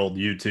 Go on the old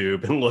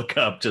YouTube and look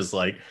up just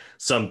like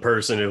some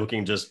person who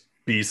can just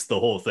beast the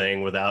whole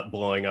thing without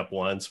blowing up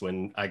once,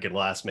 when I could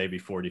last maybe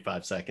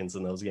 45 seconds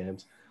in those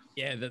games.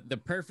 Yeah,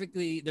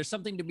 there's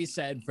something to be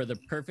said for the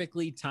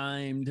perfectly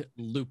timed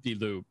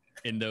loop-de-loop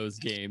in those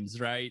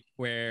games, right?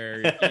 Where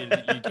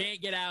you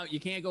can't get out, you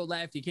can't go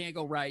left, you can't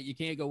go right, you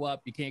can't go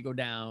up, you can't go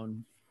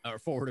down, or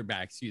forward or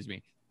back, excuse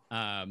me.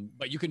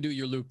 But you can do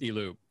your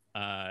loop-de-loop.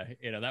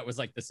 You know, that was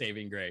like the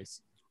saving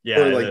grace.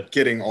 Yeah, or like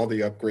getting all the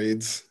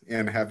upgrades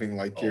and having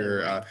like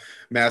your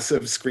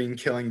massive screen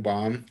killing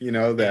bomb, you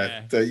know,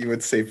 that you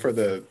would save for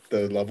the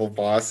level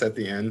boss at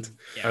the end.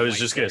 Yeah, I was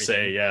just gonna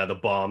say, the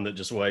bomb that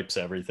just wipes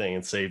everything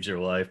and saves your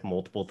life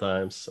multiple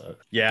times. So,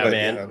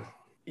 man,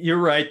 you're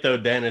right though,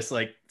 Dennis.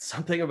 Like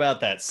something about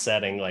that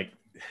setting, like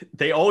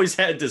they always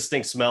had a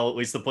distinct smell, at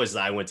least the places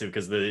I went to,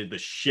 because the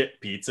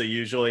shit pizza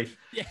usually.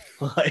 Yeah,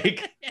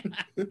 like.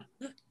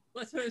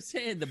 That's what I'm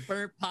saying. The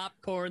burnt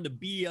popcorn, the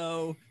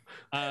BO.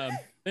 And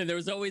there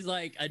was always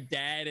like a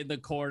dad in the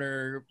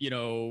corner, you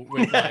know,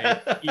 with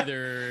like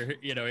either,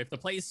 you know, if the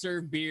place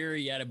served beer,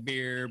 he had a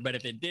beer, but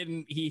if it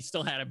didn't, he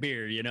still had a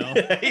beer, you know?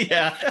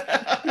 Yeah.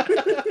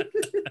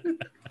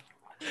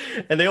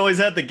 And they always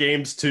had the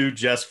games too,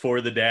 just for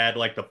the dad,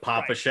 like the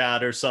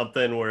Pop-A-Shot or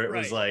something, where it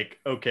was like,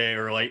 okay,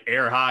 or like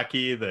air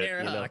hockey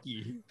that,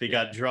 if he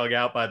got drug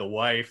out by the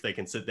wife, they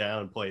can sit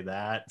down and play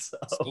that. So.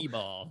 Skee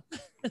ball.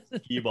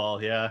 Skee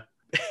ball, yeah.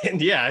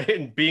 And yeah,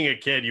 and being a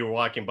kid, you were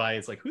walking by,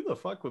 it's like, who the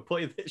fuck would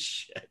play this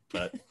shit?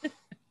 But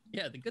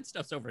Yeah, the good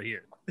stuff's over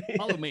here.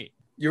 Follow me.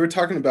 You were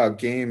talking about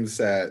games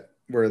that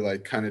were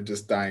like kind of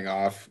just dying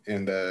off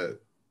in the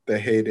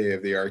heyday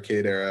of the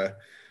arcade era.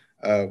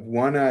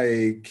 One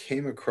I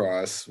came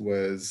across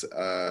was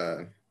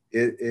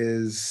it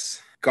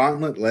is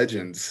Gauntlet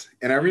Legends,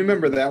 and I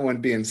remember that one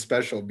being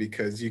special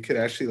because you could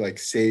actually like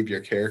save your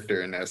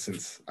character in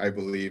essence, I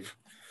believe.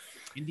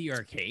 In the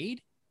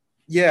arcade?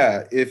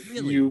 Yeah, if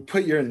Really? you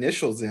put your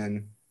initials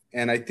in,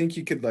 and I think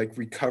you could like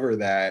recover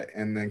that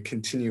and then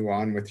continue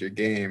on with your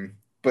game.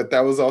 But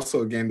that was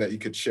also a game that you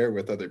could share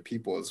with other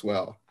people as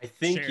well. I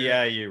think, Sure.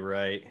 yeah, you're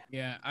right.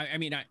 Yeah, I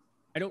mean,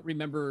 I don't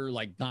remember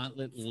like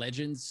Gauntlet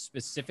Legends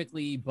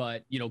specifically,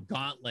 but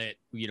Gauntlet,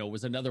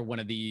 was another one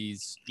of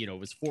these. It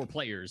was 4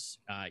 players,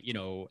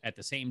 at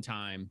the same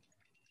time,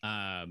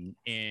 and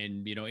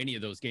any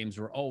of those games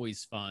were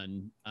always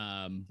fun.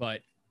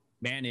 But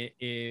man,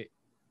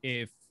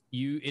 if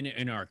you in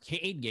an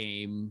arcade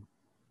game,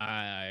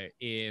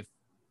 if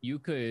you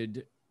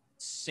could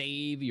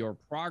save your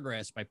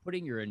progress by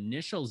putting your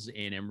initials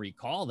in and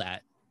recall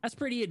that's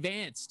pretty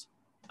advanced.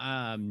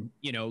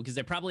 Because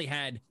they probably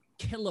had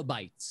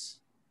kilobytes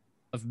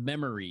of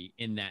memory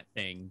in that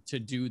thing to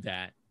do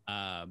that,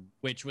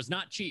 which was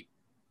not cheap.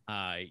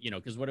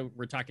 Because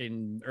we're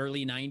talking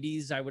early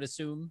 90s, I would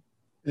assume.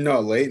 No,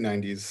 late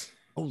 90s.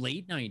 Oh,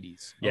 late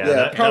 90s. Yeah, Yeah,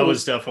 that probably.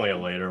 was definitely a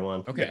later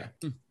one. Okay.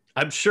 Yeah.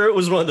 I'm sure it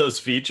was one of those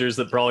features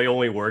that probably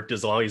only worked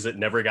as long as it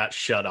never got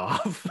shut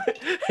off.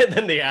 And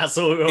then the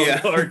asshole who owned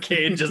the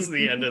arcade just at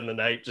the end of the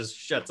night just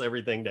shuts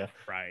everything down.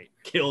 Right.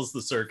 Kills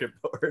the circuit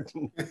board.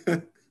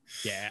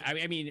 Yeah,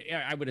 I mean,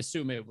 I would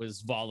assume it was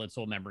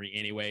volatile memory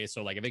anyway.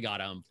 So, like, if it got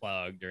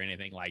unplugged or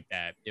anything like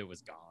that, it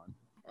was gone.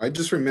 I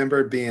just remember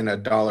it being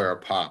 $1 a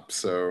pop,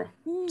 so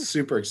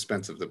super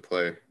expensive to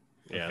play.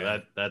 Yeah,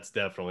 Okay. that's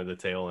definitely the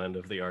tail end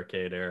of the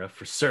arcade era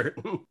for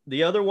certain.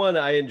 The other one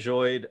I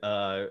enjoyed,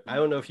 I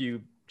don't know if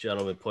you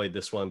gentlemen played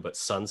this one, but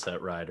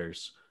Sunset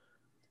Riders.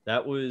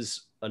 That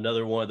was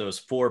another one of those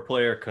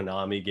 4-player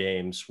Konami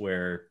games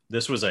where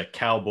this was a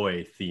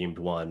cowboy themed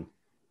one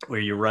where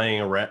you're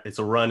running it's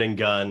a run and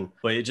gun,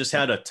 but it just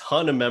had a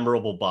ton of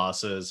memorable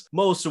bosses,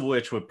 most of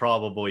which would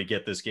probably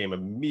get this game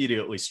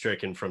immediately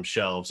stricken from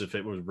shelves if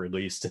it was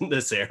released in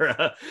this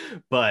era.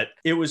 But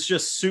it was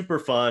just super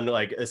fun.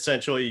 Like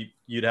essentially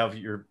you'd have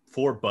your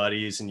 4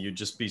 buddies and you'd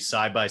just be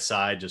side by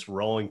side, just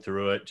rolling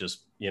through it,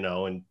 just,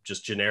 and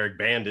just generic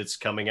bandits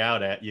coming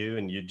out at you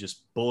and you'd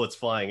just bullets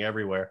flying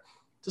everywhere.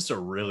 Just a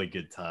really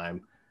good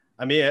time.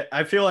 I mean,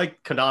 I feel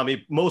like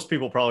Konami, most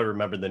people probably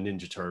remember the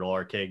Ninja Turtle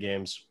arcade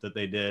games that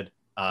they did.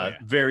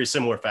 Very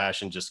similar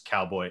fashion, just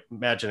cowboy.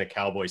 Imagine a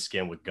cowboy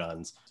skin with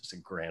guns. Just a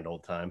grand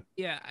old time.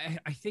 Yeah,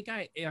 I think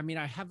I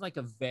have like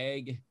a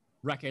vague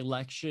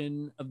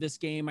recollection of this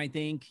game. I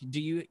think.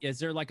 Is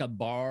there like a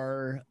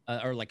bar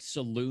or like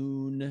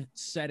saloon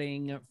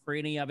setting for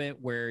any of it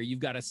where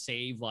you've got to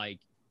save like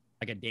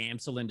a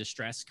damsel in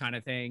distress kind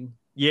of thing?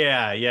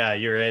 Yeah.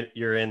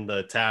 You're in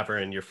the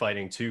tavern. You're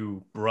fighting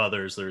 2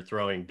 brothers that are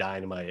throwing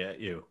dynamite at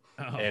you.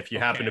 Oh, And if you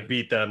happen to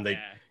beat them, yeah.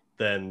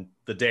 then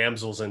the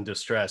damsels in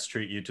distress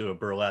treat you to a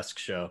burlesque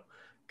show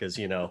because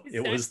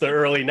it was the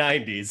early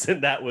 90s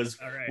and that was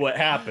right. what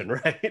happened,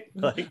 right?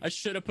 Like, I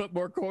should have put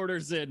more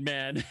quarters in,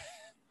 man.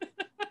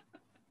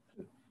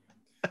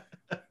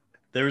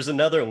 there was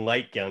another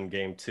light gun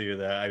game too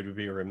that I would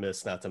be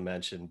remiss not to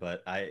mention,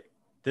 but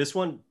this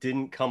one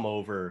didn't come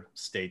over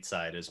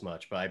stateside as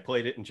much, but I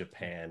played it in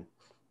Japan.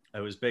 It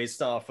was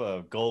based off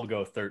of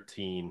Golgo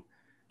 13,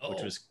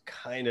 which was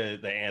kind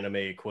of the anime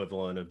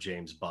equivalent of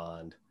James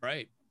Bond.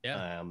 Right.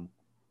 Yeah.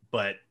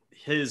 But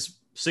his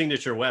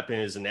signature weapon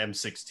is an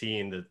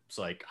M16 that's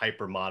like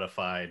hyper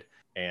modified.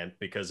 And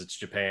because it's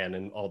Japan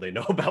and all they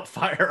know about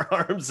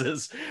firearms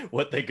is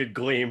what they could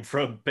glean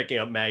from picking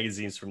up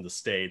magazines from the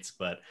States.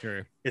 But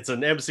Sure. It's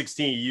an M16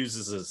 he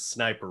uses as a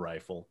sniper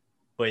rifle.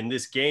 But in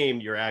this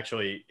game,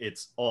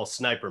 it's all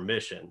sniper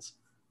missions.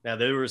 Now,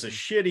 there was a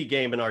shitty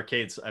game in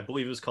arcades. I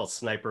believe it was called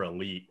Sniper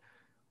Elite,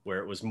 where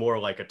it was more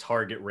like a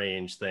target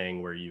range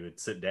thing where you would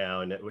sit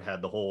down. It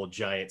had the whole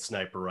giant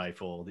sniper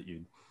rifle that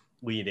you'd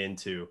lead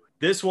into.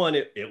 This one,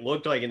 it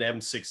looked like an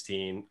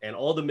M16, and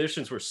all the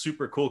missions were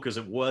super cool because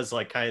it was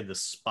like kind of the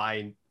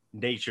spy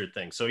nature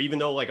thing. So even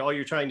though like all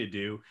you're trying to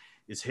do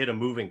is hit a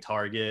moving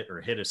target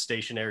or hit a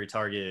stationary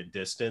target at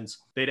distance,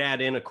 they'd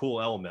add in a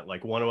cool element.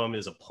 Like one of them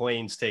is a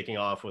plane's taking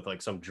off with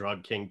like some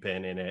drug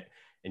kingpin in it,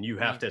 and you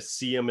have to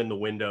see him in the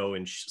window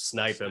and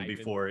snipe him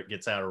before it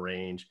gets out of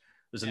range.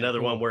 There's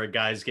another one where a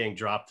guy's getting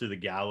dropped through the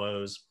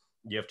gallows.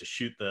 You have to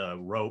shoot the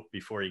rope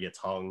before he gets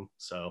hung.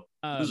 So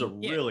it was a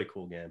really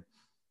cool game.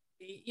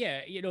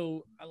 Yeah,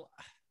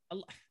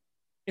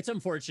 it's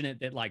unfortunate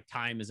that like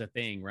time is a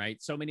thing,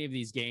 right? So many of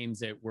these games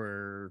that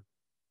were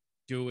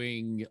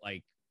doing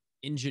like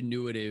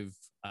ingenuitive,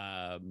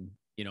 or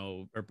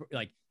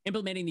like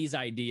implementing these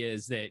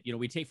ideas that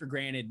we take for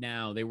granted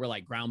now, they were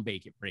like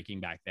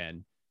groundbreaking back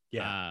then.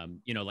 Yeah.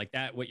 Like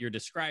that, what you're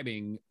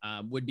describing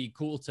would be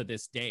cool to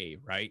this day,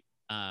 right?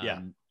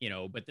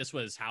 But this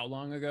was how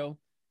long ago?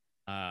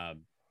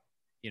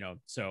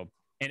 So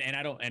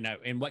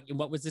and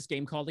what was this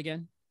game called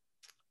again?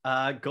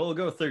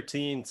 Golgo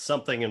 13,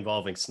 something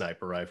involving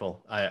sniper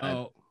rifle.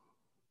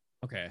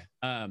 Okay.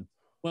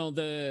 Well,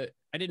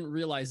 I didn't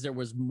realize there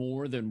was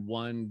more than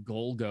one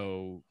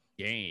Golgo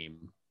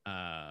game.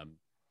 The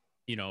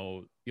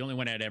only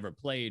one I'd ever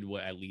played,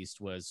 at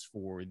least, was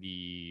for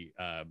the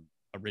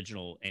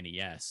original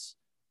NES.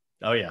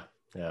 Oh yeah.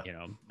 That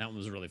one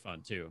was really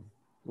fun too.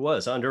 It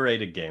was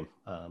underrated game.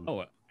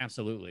 Oh,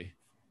 absolutely.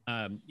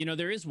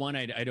 There is one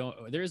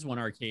there is one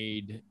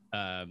arcade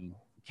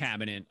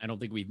cabinet I don't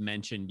think we've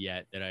mentioned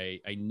yet that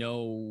I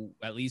know,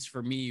 at least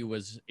for me,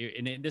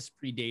 this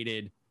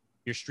predated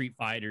your Street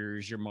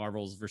Fighters, your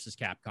Marvels versus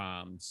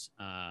Capcoms,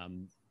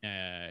 and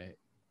I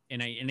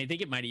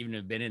think it might even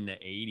have been in the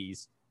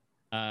 80s.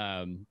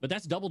 But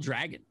that's Double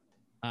Dragon.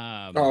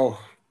 Yeah.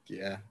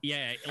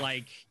 Yeah,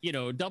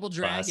 Double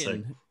Dragon.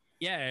 Classic.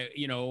 Yeah,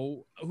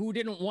 who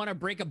didn't want to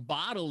break a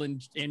bottle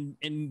and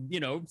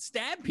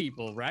stab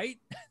people, right?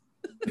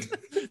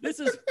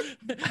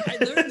 I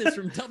learned this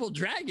from Double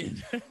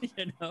Dragon.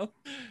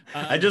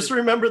 I just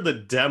remember the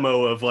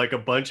demo of like a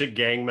bunch of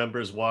gang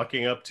members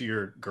walking up to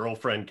your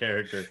girlfriend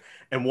character,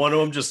 and one of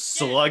them just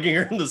slugging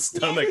her in the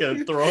stomach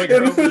and throwing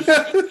her over,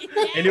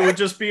 and it would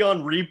just be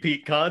on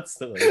repeat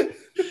constantly.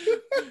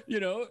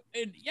 Who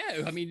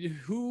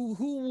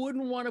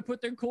wouldn't want to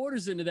put their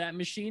quarters into that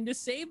machine to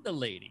save the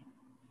lady?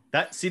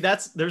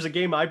 There's a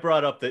game I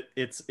brought up that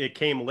it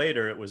came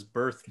later. It was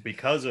birthed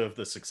because of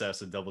the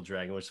success of Double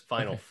Dragon, which is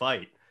Final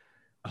Fight,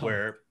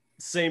 where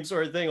same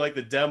sort of thing. Like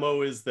the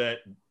demo is that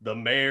the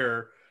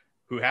mayor,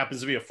 who happens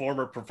to be a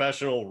former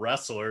professional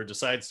wrestler,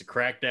 decides to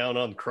crack down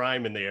on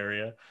crime in the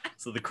area.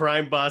 So the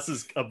crime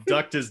bosses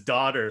abduct his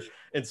daughter.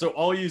 And so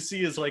all you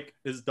see is like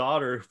his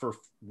daughter, for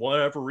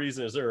whatever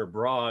reason, is in her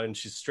bra, and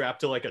she's strapped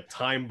to like a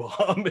time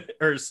bomb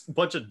or a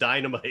bunch of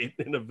dynamite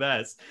in a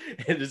vest.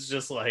 And it's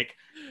just like,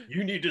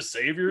 you need to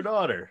save your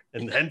daughter.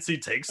 And hence he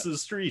takes to the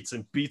streets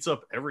and beats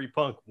up every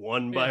punk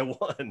one by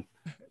one.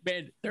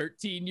 Man,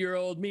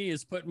 13-year-old me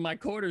is putting my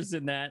quarters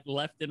in that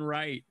left and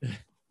right.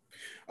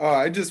 Oh,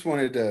 I just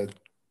wanted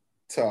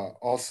to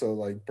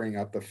also bring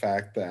up the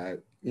fact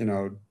that,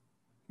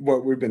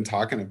 what we've been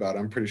talking about,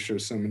 I'm pretty sure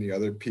so many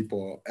other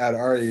people at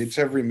our age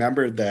have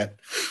remembered that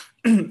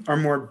are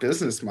more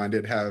business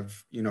minded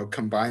have,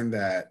 combined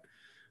that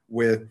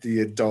with the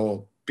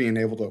adult being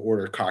able to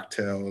order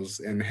cocktails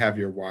and have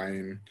your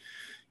wine,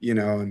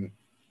 and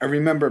I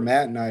remember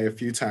Matt and I a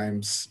few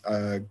times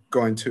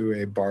going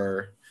to a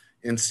bar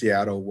in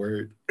Seattle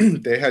where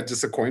they had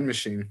just a coin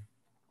machine,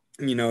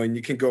 and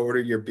you can go order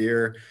your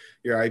beer,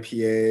 your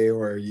IPA,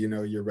 or,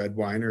 your red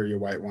wine or your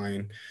white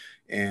wine,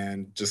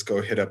 and just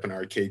go hit up an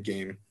arcade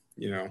game,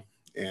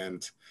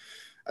 and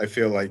I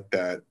feel like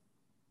that,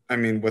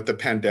 with the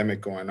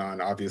pandemic going on,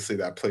 obviously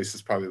that place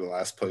is probably the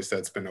last place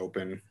that's been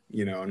open,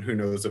 and who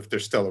knows if they're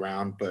still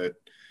around, but,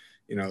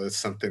 it's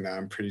something that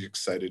I'm pretty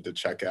excited to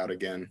check out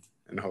again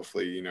and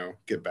hopefully,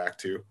 get back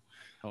to.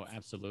 Oh,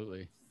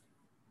 absolutely.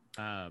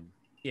 As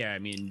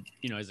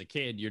a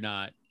kid, you're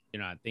not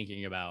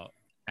thinking about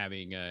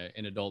having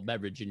an adult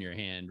beverage in your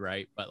hand,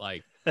 right? But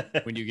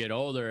when you get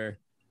older,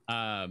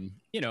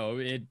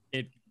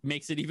 it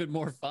makes it even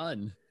more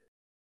fun.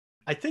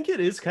 I think it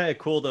is kind of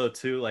cool though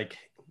too,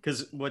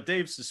 because what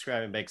Dave's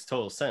describing makes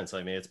total sense.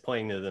 It's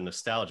playing to the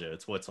nostalgia.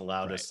 It's what's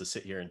allowed us to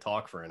sit here and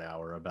talk for an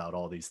hour about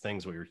all these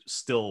things we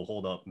still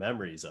hold up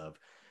memories of.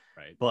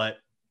 Right. But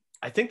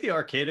I think the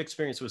arcade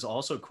experience was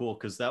also cool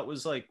because that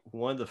was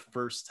one of the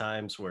first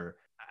times where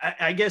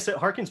I guess it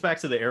harkens back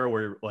to the era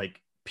where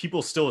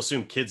people still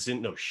assume kids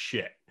didn't know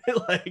shit.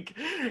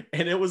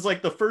 And it was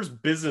the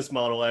first business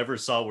model I ever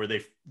saw where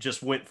they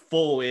just went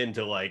full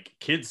into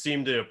kids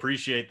seem to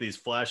appreciate these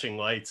flashing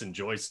lights and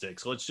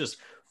joysticks. Let's just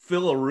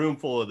fill a room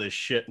full of this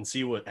shit and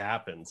see what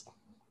happens.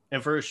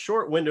 And for a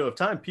short window of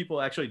time,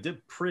 people actually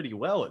did pretty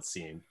well, it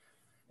seemed.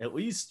 At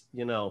least,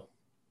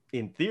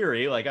 in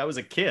theory. I was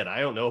a kid. I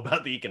don't know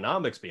about the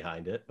economics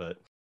behind it, but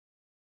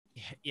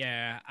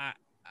yeah,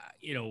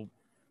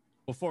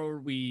 before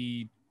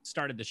we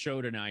started the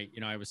show tonight,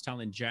 I was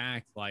telling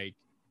Jack, I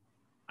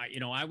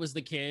was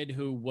the kid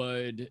who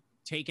would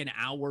take an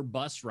hour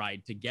bus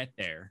ride to get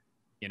there,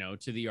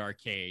 to the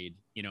arcade,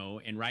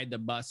 and ride the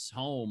bus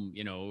home.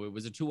 It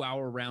was a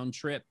 2-hour round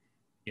trip,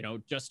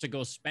 just to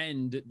go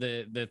spend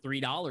the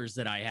 $3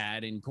 that I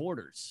had in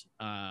quarters.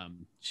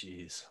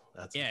 Jeez,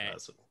 that's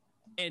impressive.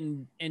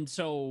 And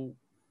so,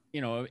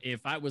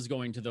 if I was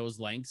going to those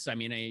lengths, I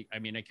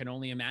can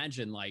only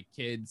imagine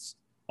kids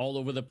all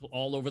over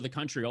the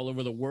country, all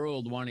over the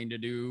world wanting to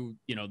do,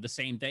 the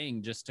same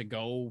thing, just to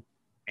go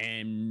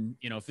and,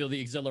 feel the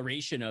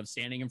exhilaration of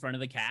standing in front of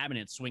the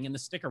cabinet, swinging the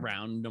stick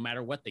around, no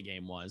matter what the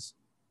game was.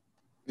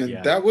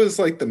 And that was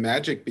the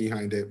magic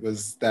behind it,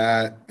 was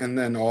that. And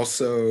then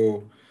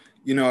also,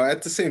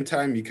 at the same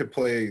time, you could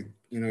play,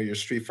 your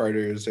Street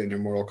Fighters and your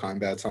Mortal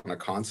Kombats on a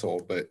console,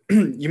 but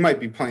you might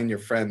be playing your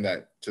friend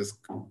that just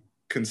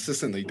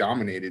consistently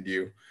dominated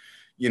you,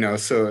 you know,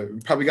 so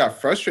it probably got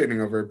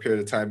frustrating over a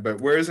period of time.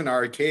 But whereas in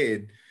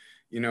arcade,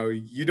 you know,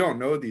 you don't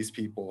know these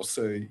people,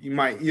 so you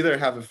might either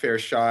have a fair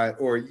shot,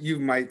 or you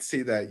might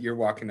see that you're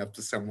walking up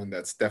to someone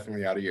that's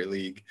definitely out of your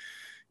league,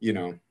 you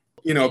know.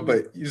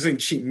 But using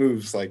cheap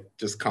moves, like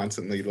just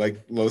constantly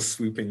like low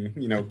swooping,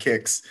 you know,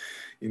 kicks,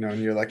 you know,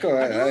 and you're like, oh,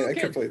 I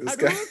can play this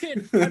guy.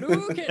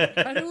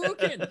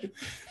 Hadouken.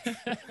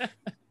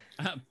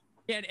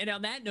 And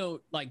on that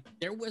note, like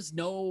there was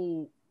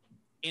no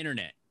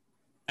internet,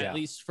 at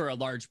least for a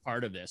large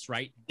part of this,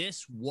 right?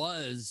 This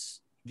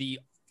was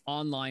the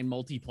online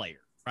multiplayer,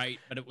 right?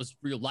 But it was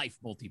real life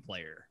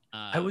multiplayer.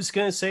 I was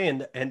gonna say,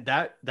 and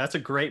that's a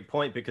great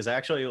point, because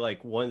actually,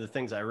 like, one of the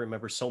things I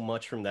remember so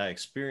much from that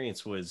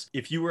experience was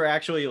if you were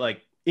actually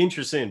like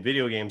interested in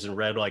video games and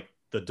read like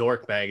the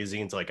dork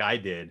magazines like I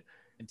did,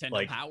 Nintendo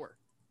like Power.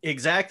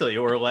 Exactly.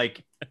 Or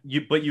like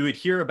you would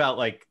hear about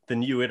like the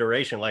new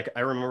iteration. Like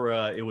I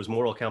remember it was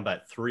Mortal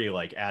Kombat 3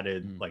 like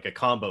added like a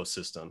combo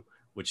system,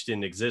 which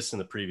didn't exist in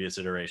the previous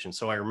iteration.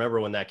 So I remember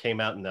when that came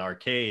out in the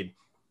arcade,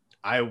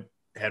 I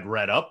had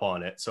read up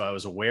on it, so I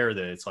was aware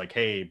that it's like,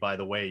 hey, by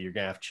the way, you're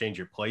gonna have to change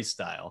your play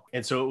style.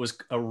 And so it was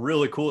a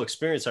really cool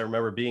experience. I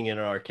remember being in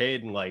an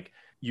arcade and like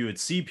you would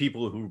see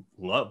people who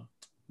loved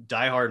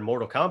diehard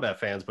Mortal Kombat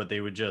fans, but they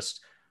would just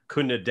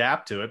couldn't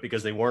adapt to it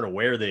because they weren't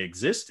aware they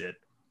existed.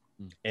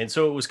 And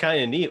so it was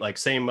kind of neat. Like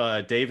same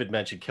David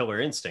mentioned Killer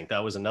Instinct.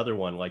 That was another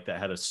one like that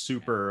had a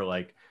super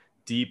like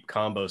deep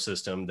combo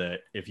system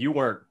that if you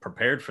weren't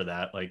prepared for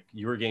that, like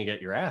you were gonna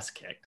get your ass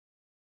kicked.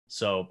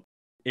 So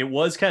it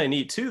was kind of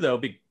neat too, though,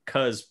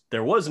 because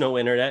there was no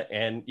internet,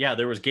 and yeah,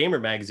 there was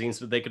gamer magazines,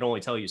 but they could only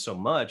tell you so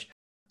much.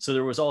 So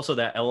there was also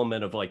that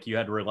element of like you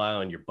had to rely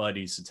on your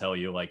buddies to tell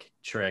you like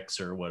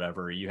tricks or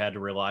whatever. You had to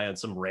rely on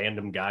some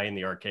random guy in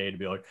the arcade to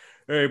be like,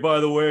 hey, by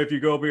the way, if you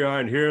go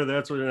behind here,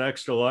 that's what an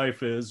extra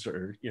life is,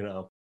 or you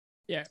know.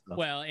 Yeah,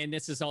 well, and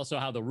this is also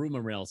how the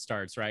rumor mill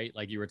starts, right?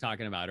 Like you were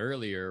talking about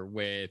earlier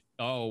with,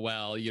 oh,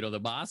 well, you know,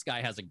 the boss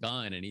guy has a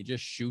gun and he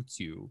just shoots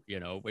you, you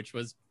know, which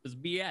was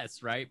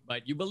BS, right?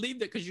 But you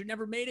believed it because you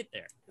never made it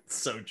there. It's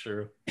so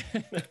true.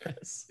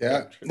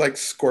 Yeah, like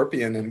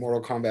Scorpion in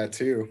Mortal Kombat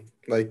 2.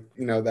 Like,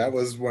 you know, that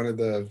was one of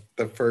the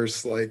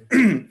first, like,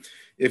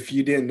 if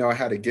you didn't know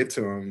how to get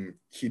to him,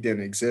 he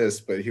didn't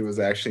exist, but he was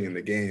actually in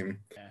the game.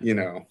 Yeah. You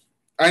know,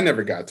 I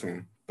never got to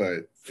him,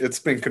 but it's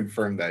been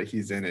confirmed that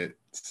he's in it.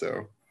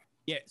 So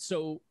yeah,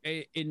 so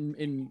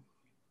in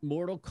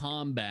Mortal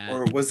Kombat,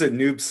 or was it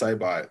Noob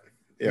Saibot?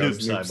 Yeah,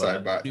 Noob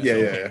Saibot.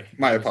 Yeah.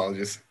 My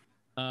apologies.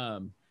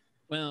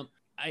 Well,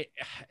 I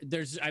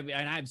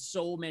have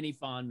so many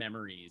fond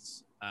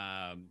memories.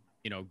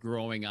 You know,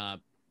 growing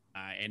up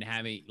and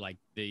having like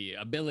the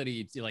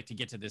ability to like to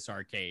get to this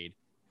arcade,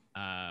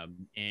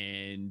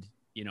 and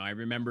you know, I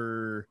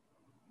remember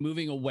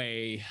moving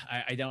away.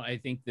 I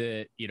think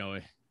that, you know,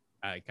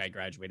 I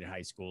graduated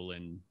high school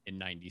in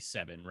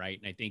 97, right?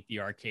 And I think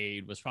the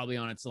arcade was probably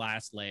on its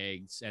last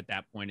legs at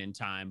that point in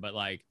time. But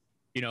like,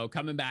 you know,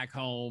 coming back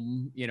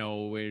home, you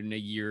know, in a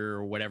year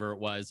or whatever it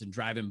was, and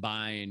driving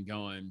by and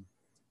going,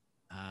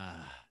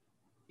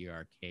 the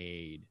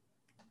arcade.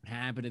 What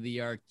happened to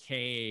the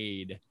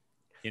arcade?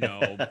 You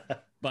know,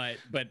 but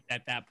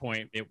at that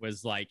point, it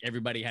was like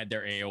everybody had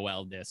their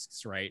AOL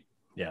discs, right?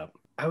 Yeah.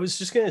 I was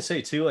just gonna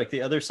say too, like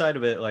the other side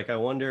of it, like I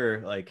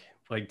wonder, like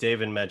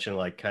David mentioned,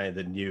 like kind of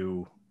the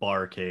new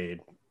barcade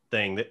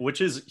thing,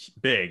 which is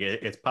big.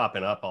 It's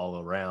popping up all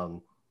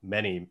around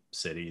many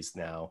cities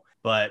now.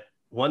 But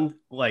one,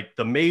 like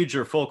the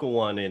major focal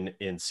one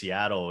in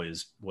Seattle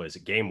was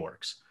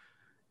GameWorks.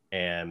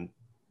 And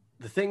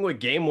the thing with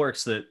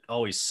GameWorks that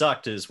always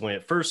sucked is when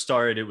it first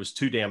started, it was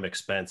too damn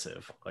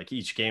expensive. Like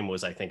each game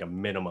was, I think, a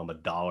minimum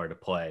 $1 to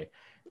play.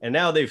 And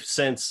now they've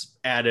since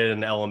added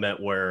an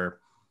element where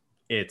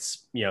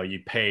it's, you know, you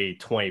pay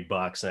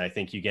 $20 and I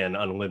think you get an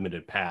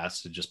unlimited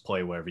pass to just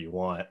play whatever you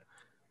want.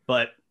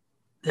 But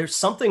there's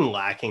something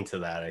lacking to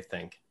that, I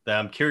think, that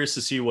I'm curious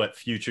to see what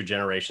future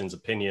generations'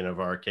 opinion of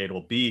arcade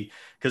will be,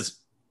 because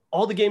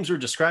all the games we're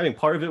describing,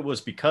 part of it was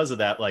because of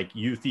that like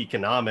youth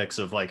economics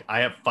of like,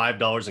 I have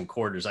 $5 in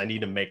quarters, I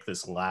need to make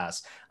this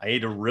last, I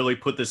need to really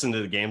put this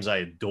into the games I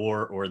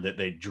adore or that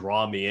they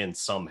draw me in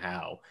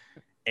somehow.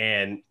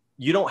 And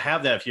you don't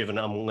have that if you have an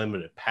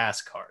unlimited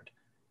pass card.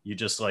 You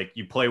just like,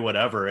 you play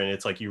whatever and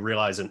it's like you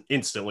realize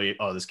instantly,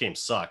 oh, this game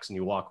sucks, and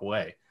you walk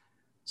away.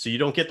 So you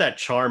don't get that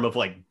charm of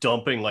like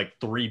dumping like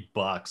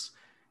 $3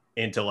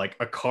 into like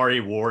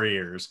Akari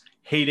Warriors,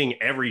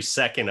 hating every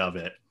second of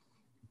it,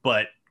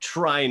 but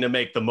trying to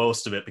make the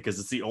most of it because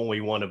it's the only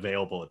one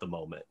available at the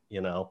moment, you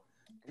know?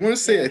 I want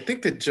to say, I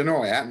think the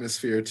general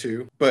atmosphere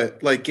too,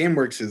 but like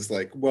GameWorks is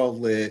like well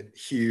lit,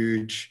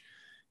 huge,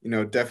 you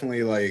know,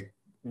 definitely like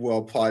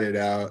well plotted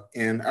out.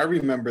 And I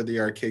remember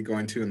the arcade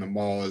going to in the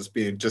mall as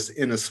being just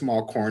in a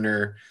small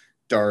corner,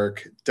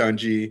 dark,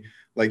 dungy,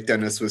 like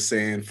Dennis was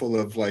saying, full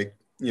of like,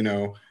 you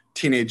know,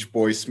 teenage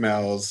boy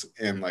smells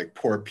and like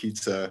poor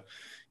pizza,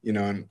 you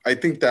know. And I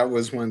think that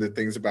was one of the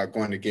things about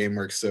going to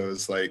GameWorks. So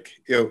it's like,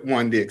 it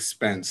won the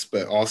expense,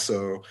 but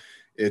also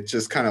it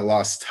just kind of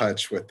lost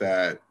touch with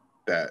that,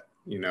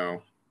 you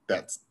know,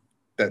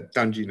 that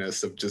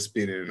dunginess of just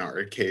being in an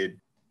arcade.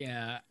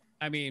 Yeah,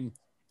 I mean,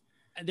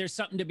 there's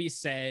something to be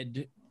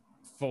said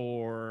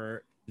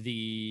for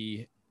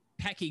the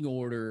pecking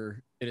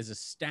order that is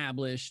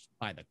established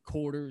by the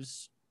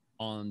quarters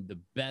on the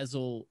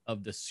bezel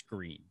of the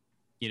screen.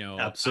 You know,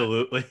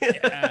 Absolutely.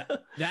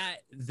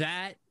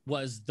 that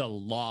was the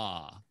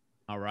law.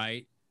 All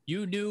right.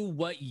 You knew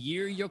what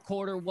year your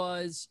quarter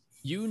was.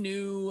 You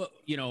knew,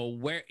 you know,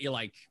 where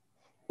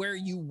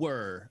you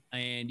were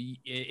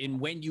and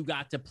when you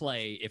got to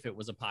play if it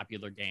was a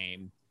popular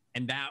game.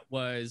 And that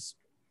was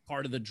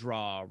part of the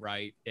draw,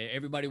 right?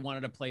 Everybody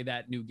wanted to play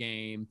that new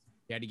game.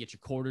 You had to get your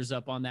quarters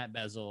up on that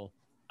bezel.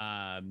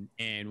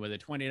 And with a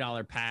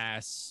 $20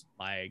 pass,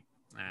 like,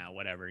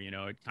 whatever, you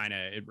know,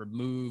 it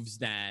removes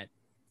that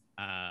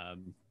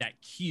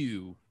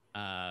queue,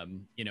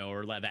 you know,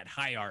 or that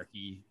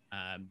hierarchy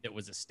that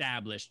was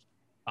established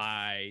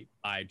by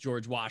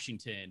George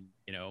Washington,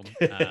 you know.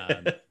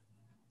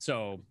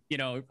 So, you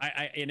know,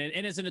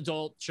 and as an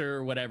adult,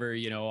 sure, whatever,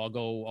 you know, I'll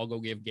go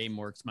give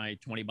GameWorks my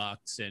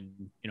 $20 and,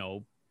 you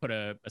know, put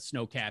a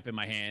snow cap in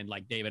my hand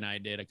like Dave and I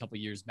did a couple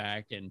years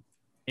back and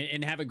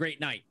have a great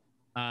night.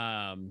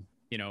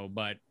 You know,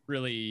 but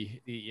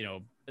really, you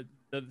know,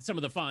 some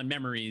of the fond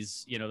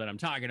memories, you know, that I'm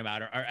talking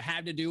about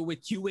have to do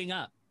with queuing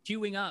up.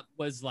 Queuing up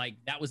was like,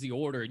 that was the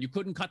order. You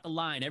couldn't cut the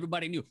line.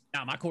 Everybody knew,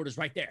 now my quarter's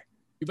right there.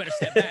 You better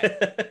step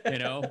back, you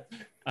know?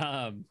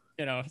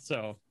 You know,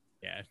 so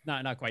yeah,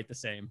 not quite the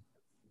same.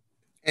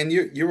 And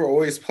you were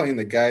always playing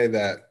the guy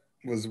that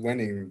was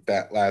winning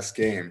that last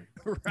game.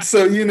 Right.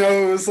 So, you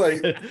know, it was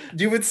like,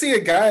 you would see a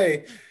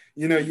guy,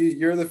 you know,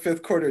 you're the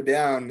fifth quarter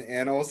down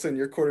and all of a sudden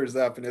your quarter's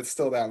up and it's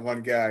still that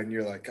one guy and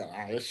you're like,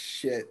 oh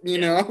shit, you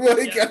know,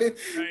 like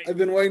I've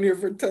been waiting here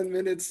for 10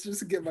 minutes just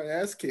to get my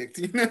ass kicked,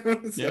 you know?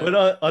 So. Yeah,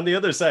 but on the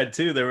other side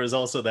too, there was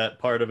also that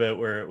part of it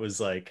where it was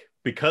like,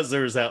 because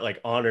there was that like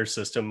honor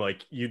system,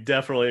 like you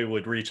definitely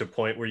would reach a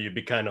point where you'd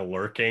be kind of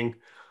lurking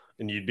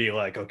and you'd be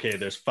like, okay,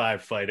 there's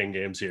 5 fighting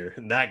games here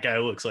and that guy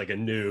looks like a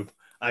noob.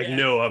 I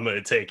know I'm going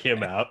to take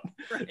him out,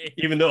 right.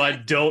 Even though I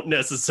don't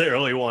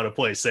necessarily want to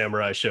play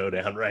Samurai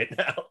Showdown right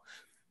now.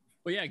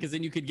 Well, yeah, because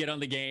then you could get on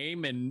the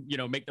game and, you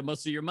know, make the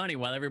most of your money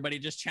while everybody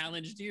just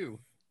challenged you.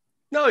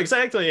 No,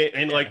 exactly.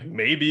 And like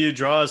maybe you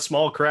draw a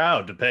small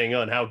crowd depending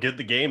on how good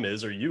the game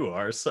is or you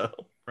are. So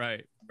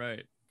right.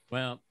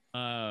 Well,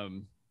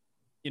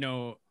 you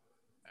know,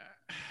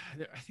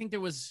 I think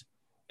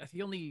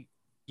the only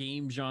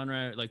game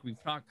genre, like we've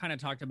kind of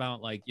talked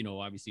about, like, you know,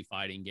 obviously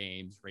fighting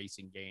games,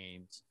 racing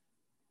games.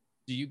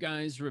 Do you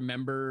guys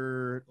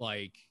remember,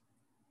 like,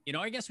 you know,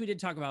 I guess we did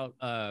talk about,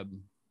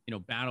 you know,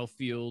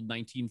 Battlefield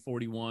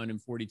 1941 and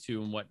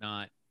 42 and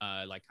whatnot,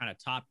 like kind of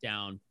top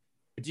down.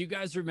 But do you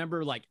guys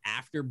remember like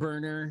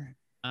Afterburner,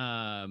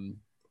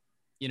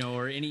 you know,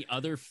 or any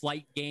other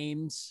flight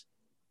games?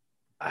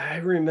 I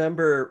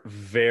remember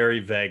very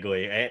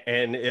vaguely,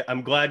 and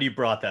I'm glad you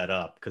brought that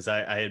up because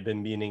I had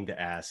been meaning to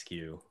ask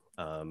you,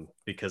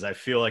 because I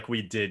feel like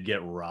we did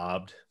get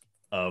robbed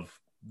of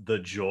the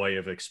joy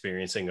of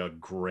experiencing a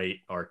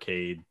great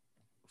arcade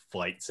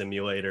flight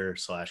simulator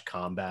 /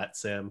 combat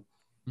sim.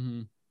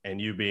 Mm-hmm. And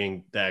you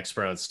being the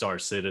expert on Star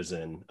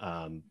Citizen,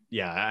 I'm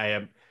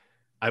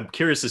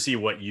curious to see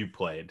what you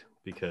played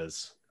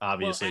because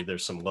obviously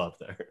there's some love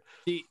there.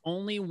 The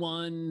only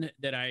one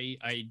that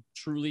I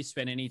truly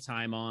spent any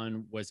time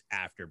on was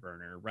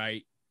Afterburner,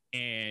 right?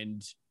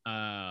 And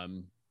I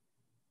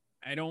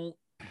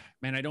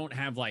don't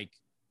have like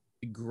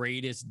the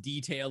greatest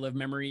detail of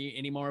memory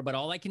anymore, but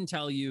all I can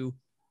tell you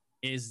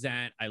is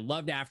that I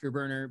loved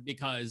Afterburner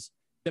because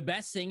the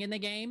best thing in the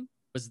game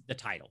was the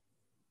title.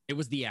 It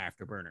was the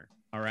Afterburner.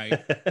 All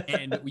right.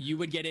 And you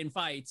would get in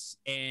fights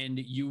and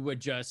you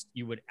would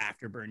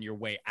afterburn your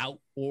way out,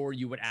 or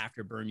you would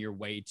afterburn your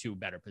way to a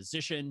better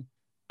position.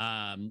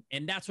 And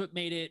that's what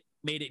made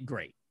it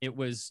great. It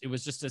was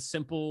just a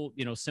simple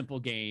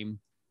game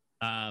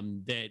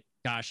that,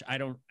 gosh, I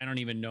don't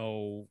even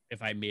know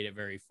if I made it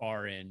very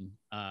far in.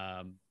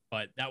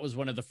 But that was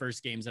one of the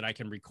first games that I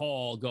can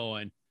recall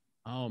going,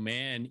 oh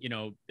man, you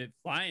know,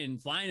 flying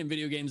in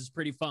video games is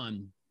pretty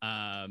fun.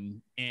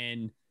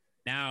 And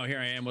now here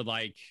I am with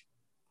like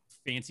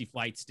fancy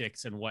flight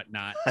sticks and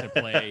whatnot to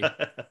play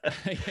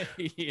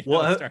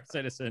Star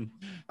Citizen.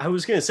 I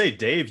was going to say,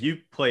 Dave, you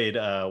played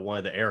one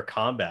of the Air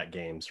Combat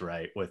games,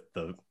 right? With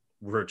the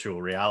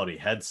virtual reality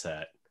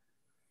headset.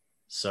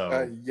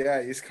 So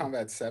Ace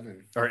Combat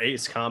 7. Or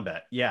Ace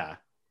Combat. Yeah.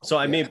 So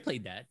I mean, I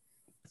played that.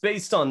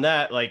 Based on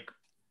that, like,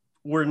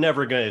 we're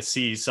never going to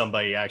see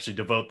somebody actually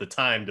devote the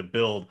time to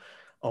build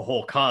a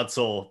whole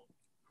console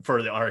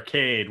for the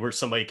arcade where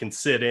somebody can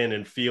sit in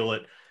and feel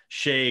it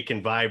shake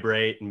and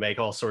vibrate and make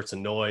all sorts of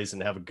noise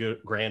and have a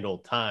good grand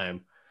old time.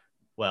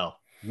 Well,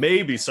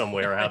 maybe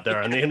somewhere out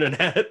there on the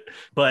internet.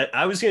 But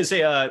I was going to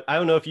say, I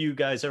don't know if you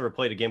guys ever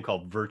played a game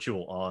called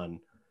Virtual On.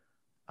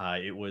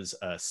 It was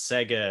a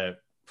Sega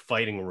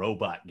fighting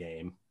robot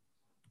game.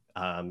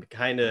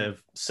 Kind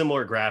of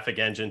similar graphic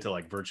engine to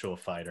like Virtua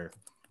Fighter.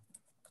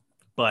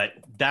 But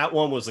that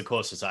one was the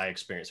closest I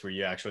experienced, where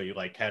you actually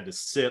like had to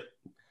sit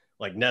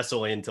like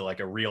nestle into like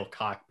a real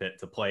cockpit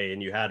to play,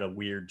 and you had a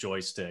weird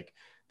joystick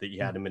that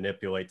you had to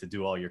manipulate to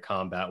do all your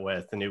combat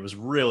with, and it was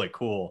really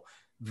cool.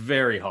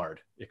 Very hard,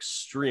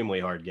 extremely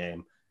hard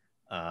game.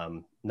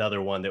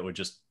 Another one that would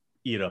just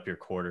eat up your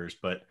quarters,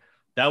 but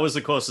that was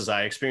the closest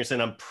I experienced.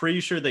 And I'm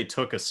pretty sure they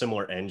took a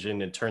similar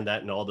engine and turned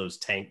that into all those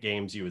tank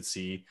games you would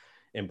see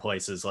in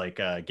places like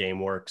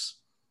GameWorks,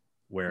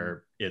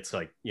 where it's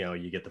like, you know,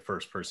 you get the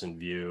first person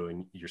view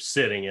and you're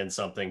sitting in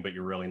something, but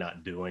you're really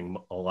not doing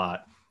a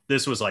lot.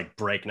 This was like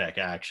breakneck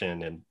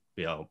action, and,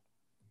 you know,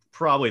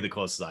 probably the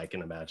closest I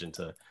can imagine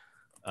to,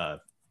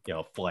 you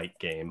know, flight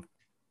game.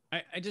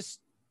 I just,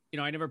 you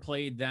know, I never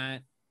played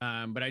that.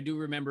 But I do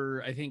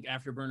remember, I think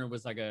Afterburner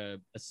was like a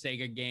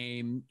Sega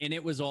game, and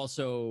it was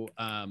also,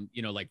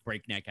 you know, like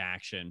breakneck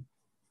action.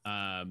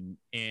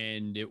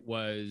 And it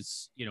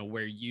was, you know,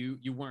 where you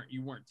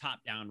weren't top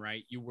down,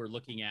 right? You were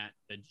looking at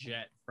the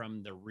jet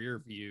from the rear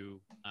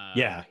view.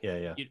 Yeah.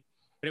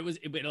 But it was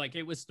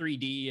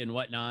 3D and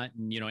whatnot,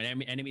 and, you know,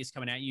 enemies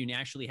coming at you, and you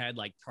actually had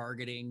like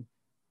targeting,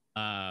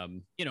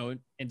 you know,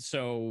 and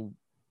so,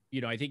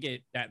 you know, I think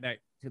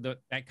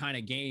that kind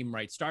of game,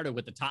 right, started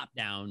with the top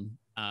down,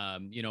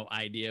 you know,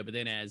 idea, but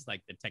then as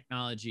like the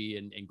technology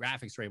and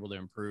graphics were able to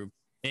improve,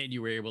 then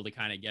you were able to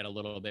kind of get a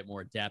little bit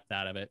more depth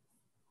out of it.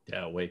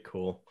 Yeah, way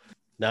cool.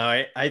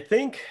 Now, I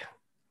think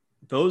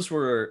those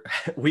were,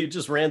 we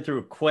just ran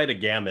through quite a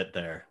gamut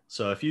there.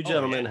 So if you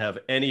gentlemen have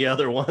any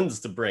other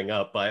ones to bring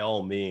up, by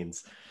all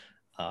means.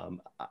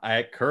 I'm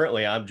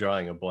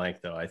drawing a blank,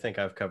 though. I think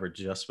I've covered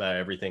just about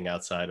everything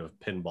outside of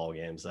pinball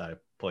games I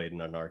played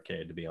in an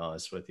arcade, to be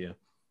honest with you.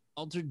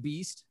 Altered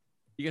Beast.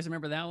 You guys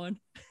remember that one?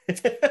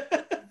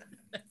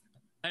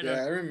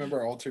 I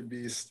remember Altered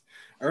Beast.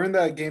 I remember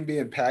that game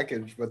being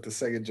packaged with the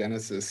Sega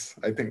Genesis,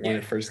 I think, when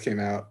it first came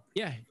out.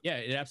 Yeah,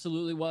 it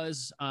absolutely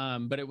was.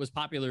 But it was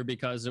popular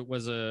because it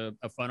was a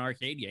fun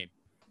arcade game.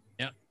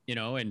 Yeah, you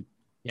know, and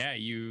yeah,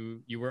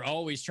 you were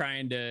always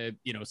trying to,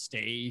 you know,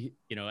 stay,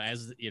 you know,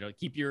 as, you know,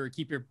 keep your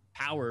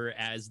power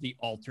as the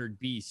Altered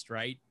Beast,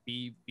 right?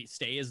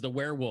 Stay as the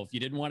werewolf.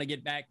 You didn't want to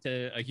get back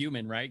to a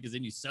human, right? Because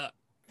then you suck.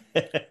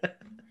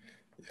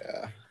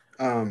 Yeah.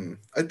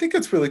 I think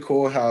it's really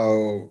cool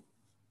how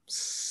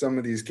some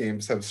of these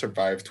games have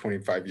survived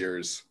 25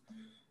 years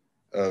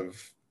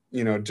of,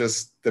 you know,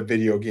 just the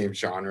video game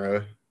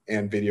genre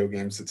and video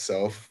games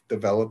itself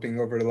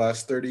developing over the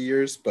last 30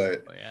 years.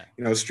 But,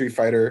 you know, Street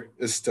Fighter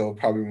is still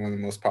probably one of the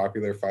most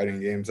popular fighting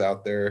games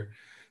out there.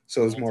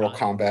 So is Mortal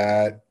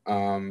Kombat,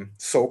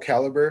 Soul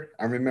Calibur.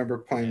 I remember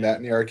playing that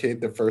in the arcade,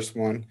 the first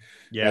one.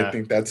 Yeah, I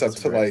think that's up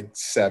to like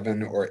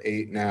 7 or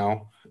 8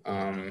 now.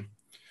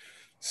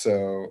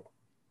 So,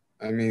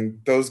 I mean,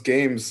 those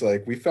games,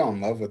 like, we fell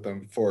in love with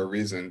them for a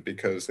reason,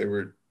 because they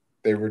were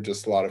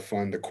just a lot of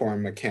fun. The core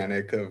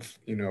mechanic of,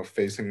 you know,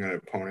 facing an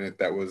opponent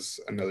that was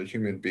another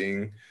human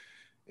being,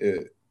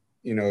 it,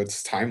 you know,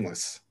 it's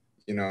timeless.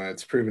 You know,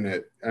 it's proven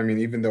it. I mean,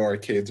 even though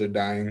arcades are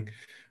dying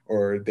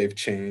or they've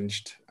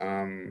changed,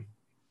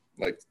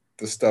 like,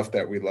 the stuff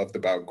that we loved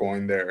about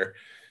going there,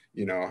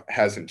 you know,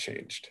 hasn't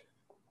changed.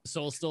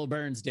 Soul still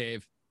burns,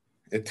 Dave.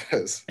 It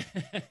does.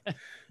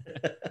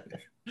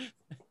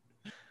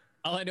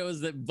 All I know is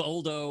that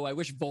Voldo, I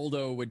wish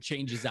Voldo would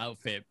change his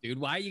outfit, dude.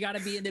 Why you gotta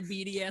be into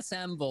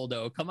BDSM,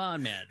 Voldo? Come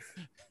on, man.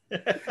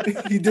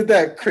 He did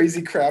that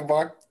crazy crab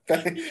walk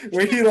thing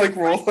where he like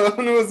rolled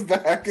on his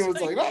back and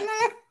was like,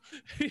 oh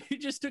no. He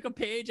just took a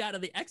page out of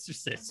The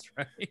Exorcist,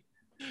 right?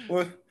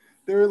 Well,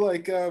 they were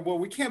like, well,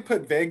 we can't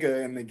put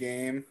Vega in the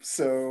game,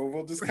 so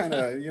we'll just kind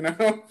of, you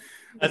know.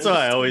 That's what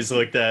I always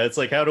looked at. It's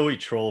like, how do we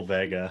troll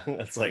Vega?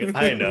 It's like,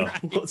 I know.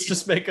 Right. Let's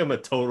just make him a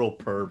total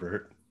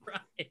pervert.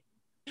 Right.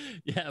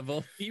 Yeah,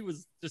 well, he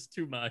was just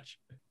too much.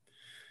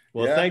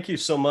 Well, thank you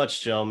so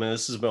much, gentlemen.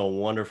 This has been a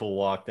wonderful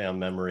walk down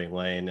memory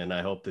lane, and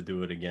I hope to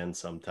do it again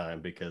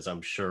sometime, because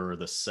I'm sure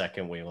the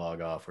second we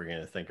log off, we're going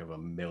to think of a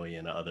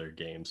million other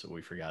games that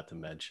we forgot to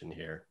mention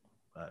here.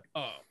 But...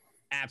 Oh,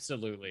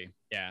 absolutely.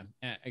 Yeah,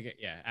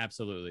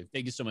 absolutely.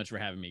 Thank you so much for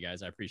having me,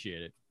 guys. I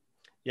appreciate it.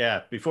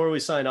 Yeah, before we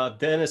sign off,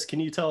 Dennis, can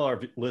you tell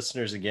our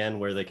listeners again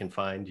where they can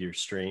find your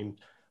stream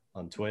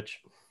on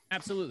Twitch?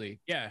 Absolutely.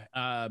 Yeah.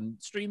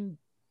 Stream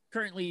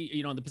currently,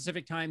 you know, in the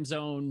Pacific time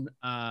zone,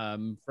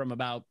 from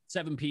about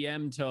 7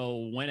 p.m.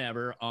 till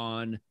whenever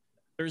on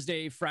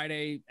Thursday,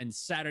 Friday, and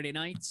Saturday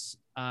nights.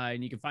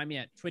 And you can find me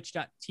at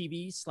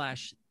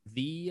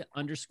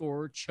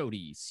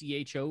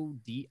twitch.tv/the_Chodie,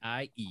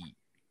 CHODIE.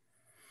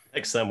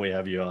 Next time we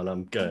have you on,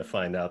 I'm going to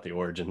find out the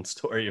origin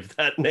story of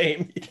that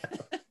name.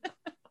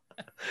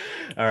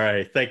 All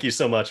right. Thank you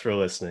so much for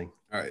listening.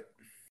 All right.